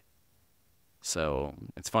peak. So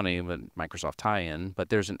it's funny, but Microsoft tie-in, but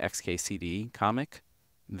there's an XKCD comic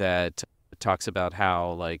that talks about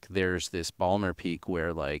how like there's this Ballmer peak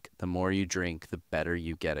where like the more you drink, the better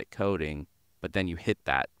you get at coding, but then you hit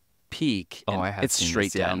that peak. Oh, and I have it's seen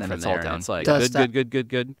straight this, yeah, down and then from it's all there. And down. it's like Does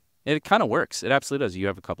good. It kind of works. It absolutely does. You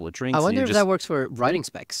have a couple of drinks. I and wonder you if just, that works for writing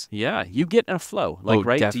specs. Yeah, you get in a flow. Like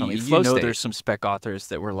right, definitely. flow You know, state. there's some spec authors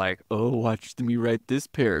that were like, "Oh, watch me write this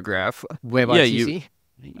paragraph." Web Yeah, RTC?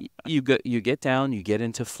 you get down, you get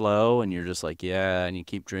into flow, and you're just like, yeah, and you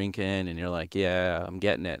keep drinking, and you're like, yeah, I'm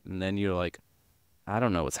getting it, and then you're like, I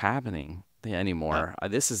don't know what's happening anymore.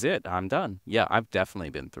 This is it. I'm done. Yeah, I've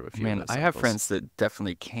definitely been through a few. Man, of those I have cycles. friends that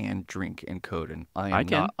definitely can drink and code, and I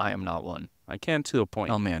can. I am not one. I can to a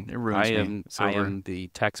point. Oh man, it ruins me. I am the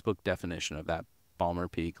textbook definition of that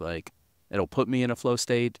Ballmer peak. Like, it'll put me in a flow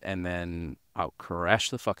state, and then I'll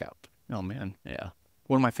crash the fuck out. Oh man. Yeah.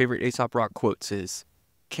 One of my favorite Aesop Rock quotes is,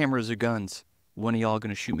 "Cameras are guns. when are y'all going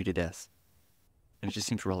to shoot me to death? And it just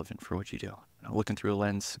seems relevant for what you do. You know, looking through a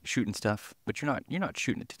lens, shooting stuff, but you're not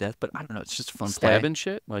shooting it to death. But I don't know. It's just a fun play. Stabbing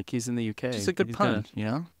shit like he's in the UK. Just a good He's pun, you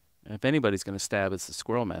know. If anybody's gonna stab, it's the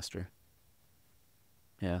Squirrel Master.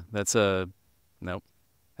 Yeah, that's nope.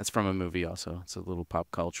 That's from a movie also. It's a little pop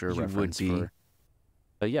culture You reference would be.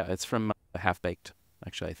 for. Yeah, it's from Half Baked.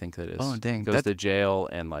 Actually, I think that is. Oh dang! Goes to jail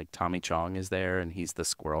and like Tommy Chong is there and he's the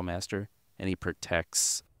Squirrel Master and he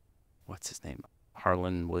protects, what's his name,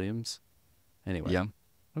 Harlan Williams. Anyway. Yeah.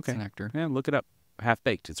 Okay. It's an actor. Yeah, look it up. Half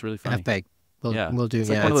Baked. It's really funny. Half baked. We'll Yeah. do. It's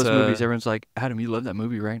like Yeah. one of those it's, movies. Everyone's like, Adam, you love that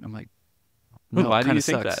movie, right? I'm like, no, Why it do you kinda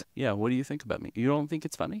think sucks. that? Yeah, what do you think about me? You don't think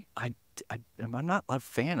it's funny? I'm not a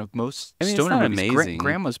fan of most I mean, it's stoner not movies. amazing.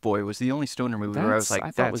 Grandma's Boy was the only stoner movie where I was like, I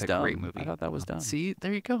thought that's it was a dumb. great movie. I thought that was dumb. See,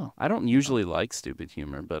 there you go. I don't usually like stupid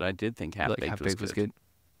humor, but I did think Half Like, Baked Half was, Baked was good. good.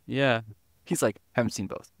 Yeah. He's like, haven't seen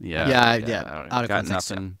both. Yeah. Yeah, I yeah, don't- out of got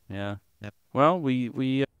context, nothing. Yeah. Yep. Well,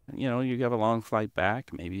 we you know, you have a long flight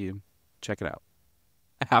back. Maybe you check it out.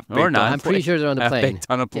 Half Or not. I'm pretty sure they're on the Half plane. Baked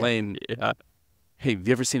on a Yeah. plane. Yeah. Hey, have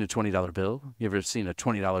you ever seen a $20 bill? You ever seen a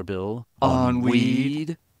 $20 bill On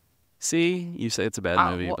weed? See, you say it's a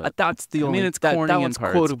bad movie, well, but that's the I only. mean, it's that corny in one's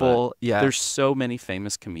parts, quotable. but Yeah, there's so many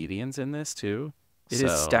famous comedians in this too. it is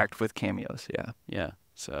So, stacked with cameos. Yeah, Yeah.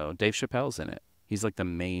 So Dave Chappelle's in it. He's like the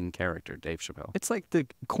main character, Dave Chappelle. it's like the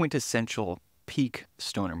quintessential peak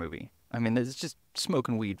stoner movie. I mean, it's just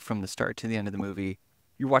smoking weed from the start to the end of the movie.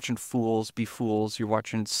 You're watching fools be fools. You're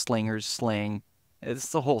watching slangers slang.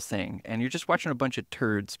 It's the whole thing, and you're just watching a bunch of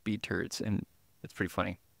turds be turds, and it's pretty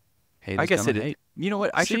funny. Hate I is guess gonna it is. hate. You know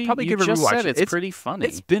what? I See, should probably you give it a just rewatch. said it's pretty funny.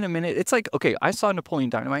 It's been a minute. It's like, okay, I saw Napoleon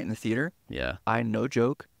Dynamite in the theater. Yeah. I, no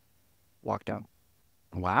joke, walked out.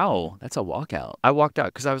 Wow, that's a walkout. I walked out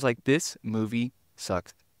because I was like, this movie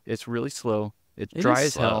sucks. It's really slow. It's It dry is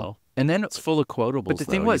as hell. slow. And then It's full of quotables. But the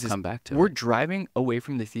thing though, was, you is come back to we're it. driving away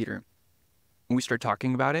from the theater. When we start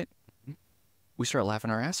talking about it, we start laughing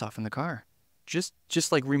our ass off in the car. Just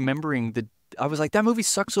like remembering I was like, that movie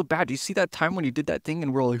sucks so bad. Do you see that time when he did that thing?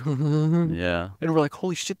 And we're like, Yeah. and we're like,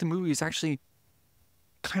 holy shit, the movie is actually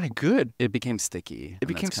kind of good. It became sticky. It and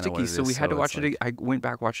became that's kinda what sticky, so is. we had to it's watch like- it. I went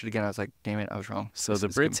back, watched it again. I was like, damn it, I was wrong. So the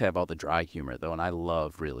Brits have all the dry humor though, and I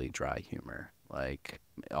love really dry humor, like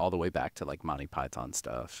all the way back to like Monty Python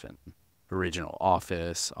stuff and original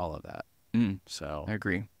Office, all of that. So I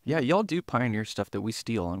agree. Yeah, y'all do pioneer stuff that we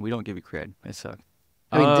steal, and we don't give you cred. It sucks.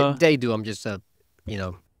 I mean, they do. I'm just,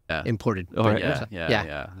 Yeah. imported. Oh, But yeah. so-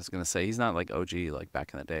 yeah. I was gonna say he's not like OG like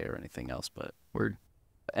back in the day or anything else, but Word.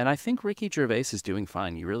 and I think Ricky Gervais is doing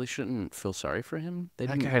fine. You really shouldn't feel sorry for him. They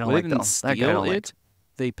That didn't, guy I don't they like, didn't though. That guy I steal don't like. it.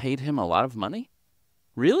 They paid him a lot of money.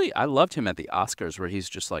 Really, I loved him at the Oscars where he's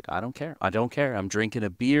just like, I don't care. I don't care. I'm drinking a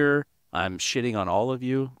beer. I'm shitting on all of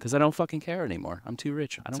you because I don't fucking care anymore. I'm too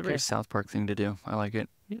rich. I It's don't a care. very South Park thing to do. I like it.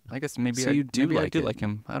 Yeah. I guess maybe So I you do maybe I like do it. like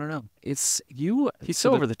him. I don't know. It's you. He's so so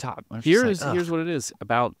the- over the top. I'm just like, ugh. Here's what it is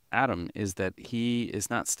about Adam is that he is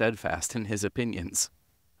not steadfast in his opinions.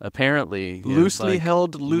 Apparently, he has, Loosely like,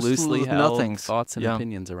 held, loosely held nothings. thoughts and Yeah.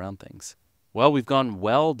 opinions around things. Well, we've gone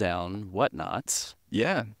well down whatnots.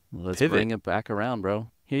 Yeah. Let's Pivot. bring it back around,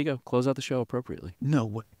 bro. Here you go. Close out the show appropriately. No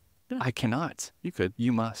way. Yeah. I cannot. You could.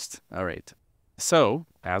 You must. All right. So,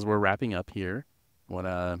 as we're wrapping up here, I want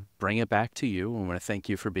to bring it back to you. I want to thank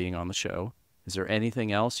you for being on the show. Is there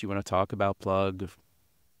anything else you want to talk about, plug,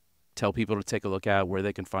 tell people to take a look at, where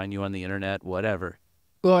they can find you on the internet, whatever?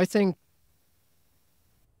 Well, I think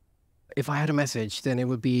if I had a message, then it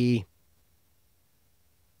would be,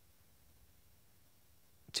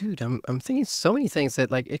 dude, I'm thinking so many things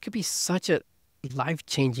that like it could be such a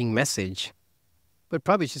life-changing message, but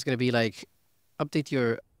probably it's just gonna be like, update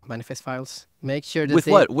your manifest files. Make sure that With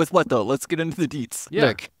they, what? With what though? Let's get into the deets. Yeah.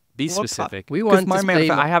 Look, Be Well, specific. we Because want my display.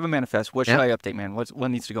 manifest, I have a manifest. What should Yeah. I update, man?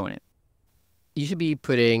 What needs to go in it? You should be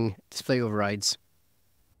putting display overrides,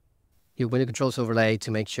 your window controls overlay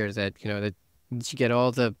to make sure that that you get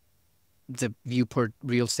all the viewport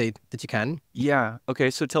real estate that you can. Yeah. Okay.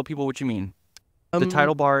 So tell people what you mean. The Um,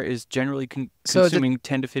 title bar is generally so the- consuming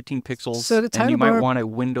 10 to 15 pixels, so the and title you might bar- want a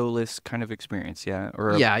windowless kind of experience, yeah,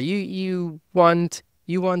 or Yeah, you want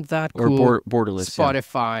that or cool borderless. Yeah.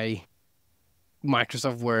 Spotify,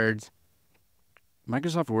 Microsoft Word.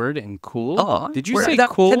 Microsoft Word and cool? Oh, Did you where- say that-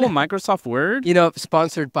 cool that- Microsoft Word?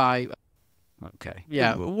 Sponsored by. Okay.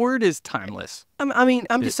 Yeah, Word is timeless. I'm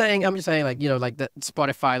just saying, like like the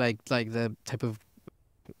Spotify, like the type of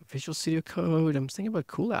Visual Studio Code. I'm thinking about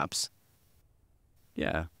cool apps.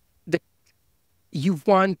 Yeah. You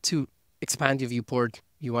want to expand your viewport.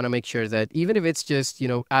 You want to make sure that even if it's just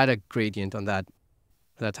add a gradient on that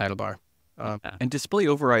title bar. And display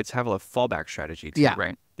overrides have a fallback strategy too, Yeah.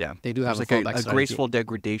 right? Yeah. They do have There's a like fallback a strategy. graceful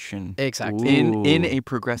degradation Exactly. in a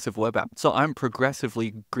progressive web app. So I'm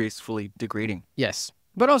progressively, gracefully degrading. Yes,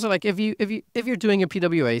 but also like if you're doing your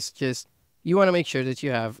PWAs, just you want to make sure that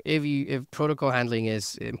you have if protocol handling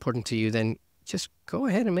is important to you, then just go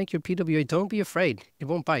ahead and make your PWA. Don't be afraid; it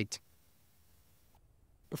won't bite.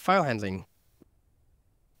 File handling.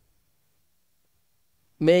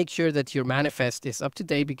 Make sure that your manifest is up to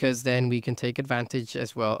date, because then we can take advantage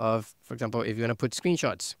as well of, for example, if you want to put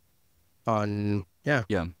screenshots on. Yeah.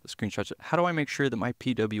 Yeah, the screenshots. How do I make sure that my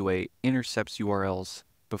PWA intercepts URLs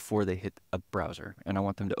before they hit a browser, and I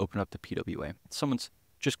want them to open up the PWA? Someone's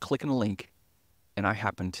just clicking a link, and I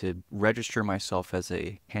happen to register myself as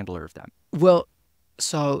a handler of that. Well,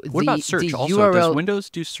 so What about search? the Also, URL does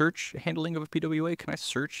Windows do search handling of a PWA? Can I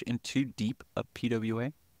search into deep a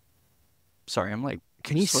PWA? Sorry, I'm like,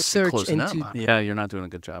 Can you supposed to search closing into- up. Yeah, you're not doing a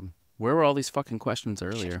good job. Where were all these fucking questions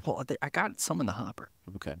earlier? Well, I got some in the hopper.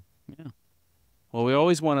 Okay. Yeah. Well, we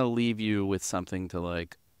always want to leave you with something to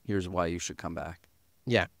like, here's why you should come back.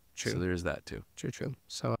 Yeah, true. So there's that too. True.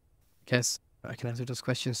 So I guess I can answer those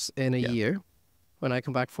questions in a Yeah. year when I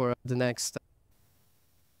come back for the next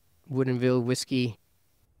Woodinville whiskey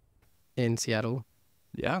in Seattle.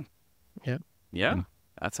 Yeah. Yeah. Yeah.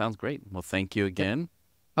 That sounds great. Well, thank you again.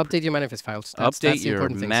 Update your manifest files. That's Update the your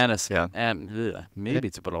important things. manifest. Maybe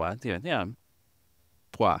it's a bit of yeah.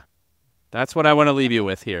 Poi. That's what I want to leave you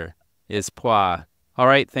with here is poi. All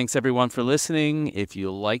right. Thanks everyone for listening. If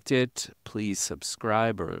you liked it, please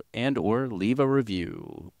subscribe or leave a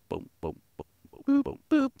review. Boom, boom, boom, boom, boom,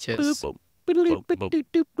 boom, Cheers. boom, boom,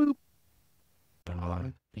 boom,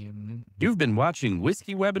 boom. You've been watching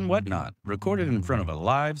Whiskey Web and Whatnot, recorded in front of a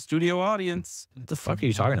live studio audience. What the fuck are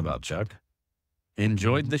you talking about, Chuck?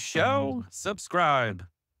 Enjoyed the show? Subscribe.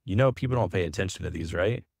 You know people don't pay attention to these,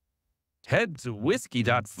 right? Head to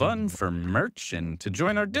whiskey.fun for merch and to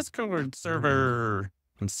join our Discord server.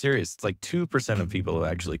 I'm serious. It's like 2% of people who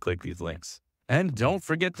actually click these links. And don't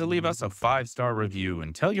forget to leave us a 5-star review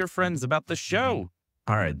and tell your friends about the show.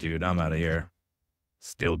 All right, dude, I'm out of here.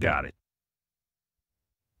 Still got it.